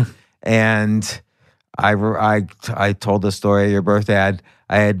possessions, and I told the story at your birthday.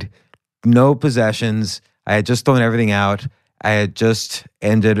 I had no possessions. I had just thrown everything out. I had just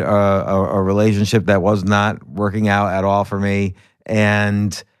ended a relationship that was not working out at all for me,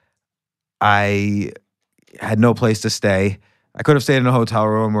 and I had no place to stay. I could have stayed in a hotel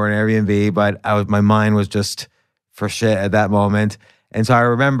room or an Airbnb, but my mind was just for shit at that moment. And so I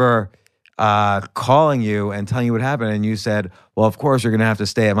remember calling you and telling you what happened, and you said, well, of course you're going to have to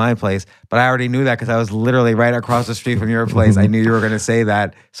stay at my place. But I already knew that because I was literally right across the street from your place. I knew you were going to say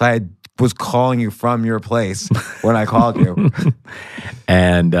that. So I was calling you from your place when I called you.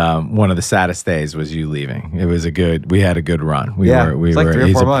 And one of the saddest days was you leaving. It was we had a good run. We it was like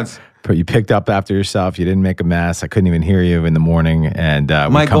 3 or 4 months. You picked up after yourself. You didn't make a mess. I couldn't even hear you in the morning. And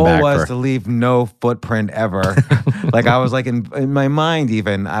my goal was to leave no footprint ever. Like I was like in my mind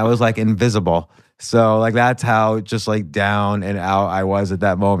even, I was like invisible. So like that's how just like down and out I was at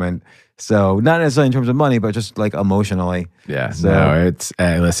that moment. So not necessarily in terms of money, but just like emotionally. Yeah. So no,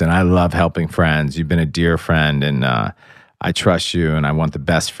 listen, I love helping friends. You've been a dear friend, and I trust you, and I want the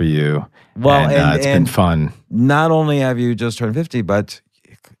best for you. Well, and it's been fun. Not only have you just turned 50, but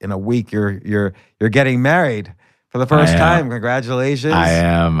in a week you're getting married for the first time. Congratulations. I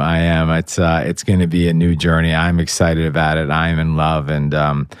am. It's going to be a new journey. I'm excited about it. I'm in love, and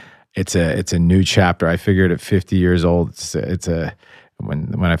it's a new chapter. I figured at 50 years old,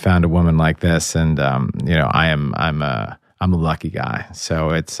 when I found a woman like this, and I'm a lucky guy. So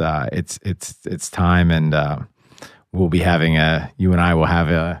it's time, and we'll be having you and I will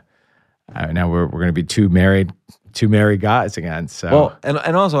have now we're going to be two married guys again. So well,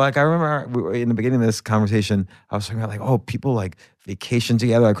 and also like I remember in the beginning of this conversation, I was talking about like, oh, people like vacation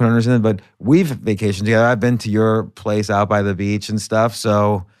together. I couldn't understand it, but we've vacationed together. I've been to your place out by the beach and stuff.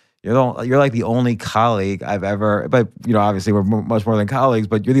 So you're like the only colleague I've ever. But obviously we're much more than colleagues.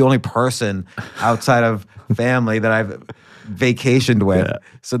 But you're the only person outside of family that I've vacationed with. Yeah.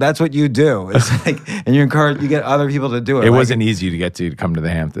 So that's what you do. It's like, and you get other people to do it. It wasn't easy to get to come to the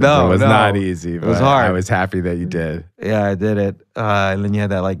Hamptons. No, it was not easy. It was hard. I was happy that you did. Yeah, I did it. And then you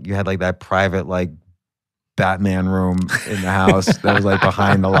had that private like Batman room in the house that was like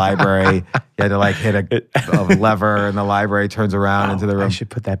behind the library. You had to like hit a lever, and the library turns around into the room. I should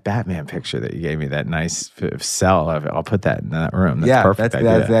put that Batman picture that you gave me, that nice cell. I'll put that in that room. That's perfect.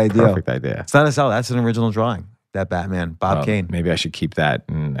 That's the idea. Perfect idea. It's not a cell. That's an original drawing. That Batman, Bob Kane. Maybe I should keep that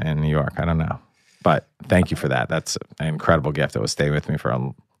in New York. I don't know. But thank you for that. That's an incredible gift that will stay with me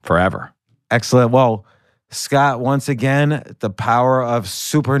for forever. Excellent. Well, Scott, once again, the power of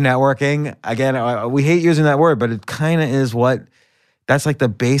super networking. Again, we hate using that word, but it kind of is that's like the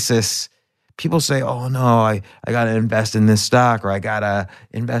basis. people say, oh no, I got to invest in this stock, or I got to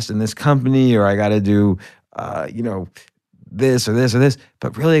invest in this company, or I got to do, this or this or this.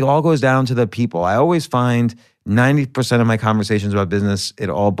 But really, it all goes down to the people. I always find 90% of my conversations about business, it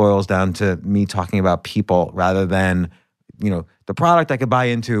all boils down to me talking about people rather than, the product I could buy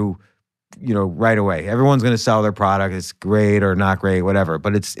into, right away. Everyone's going to sell their product. It's great or not great, whatever.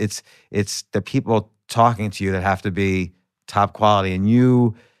 But it's the people talking to you that have to be top quality. And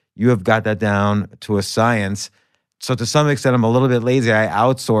you have got that down to a science. So to some extent, I'm a little bit lazy. I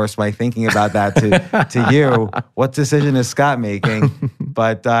outsource my thinking about that to you. What decision is Scott making?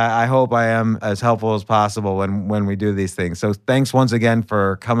 But I hope I am as helpful as possible when we do these things. So thanks once again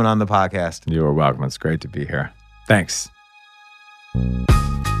for coming on the podcast. You are welcome. It's great to be here. Thanks.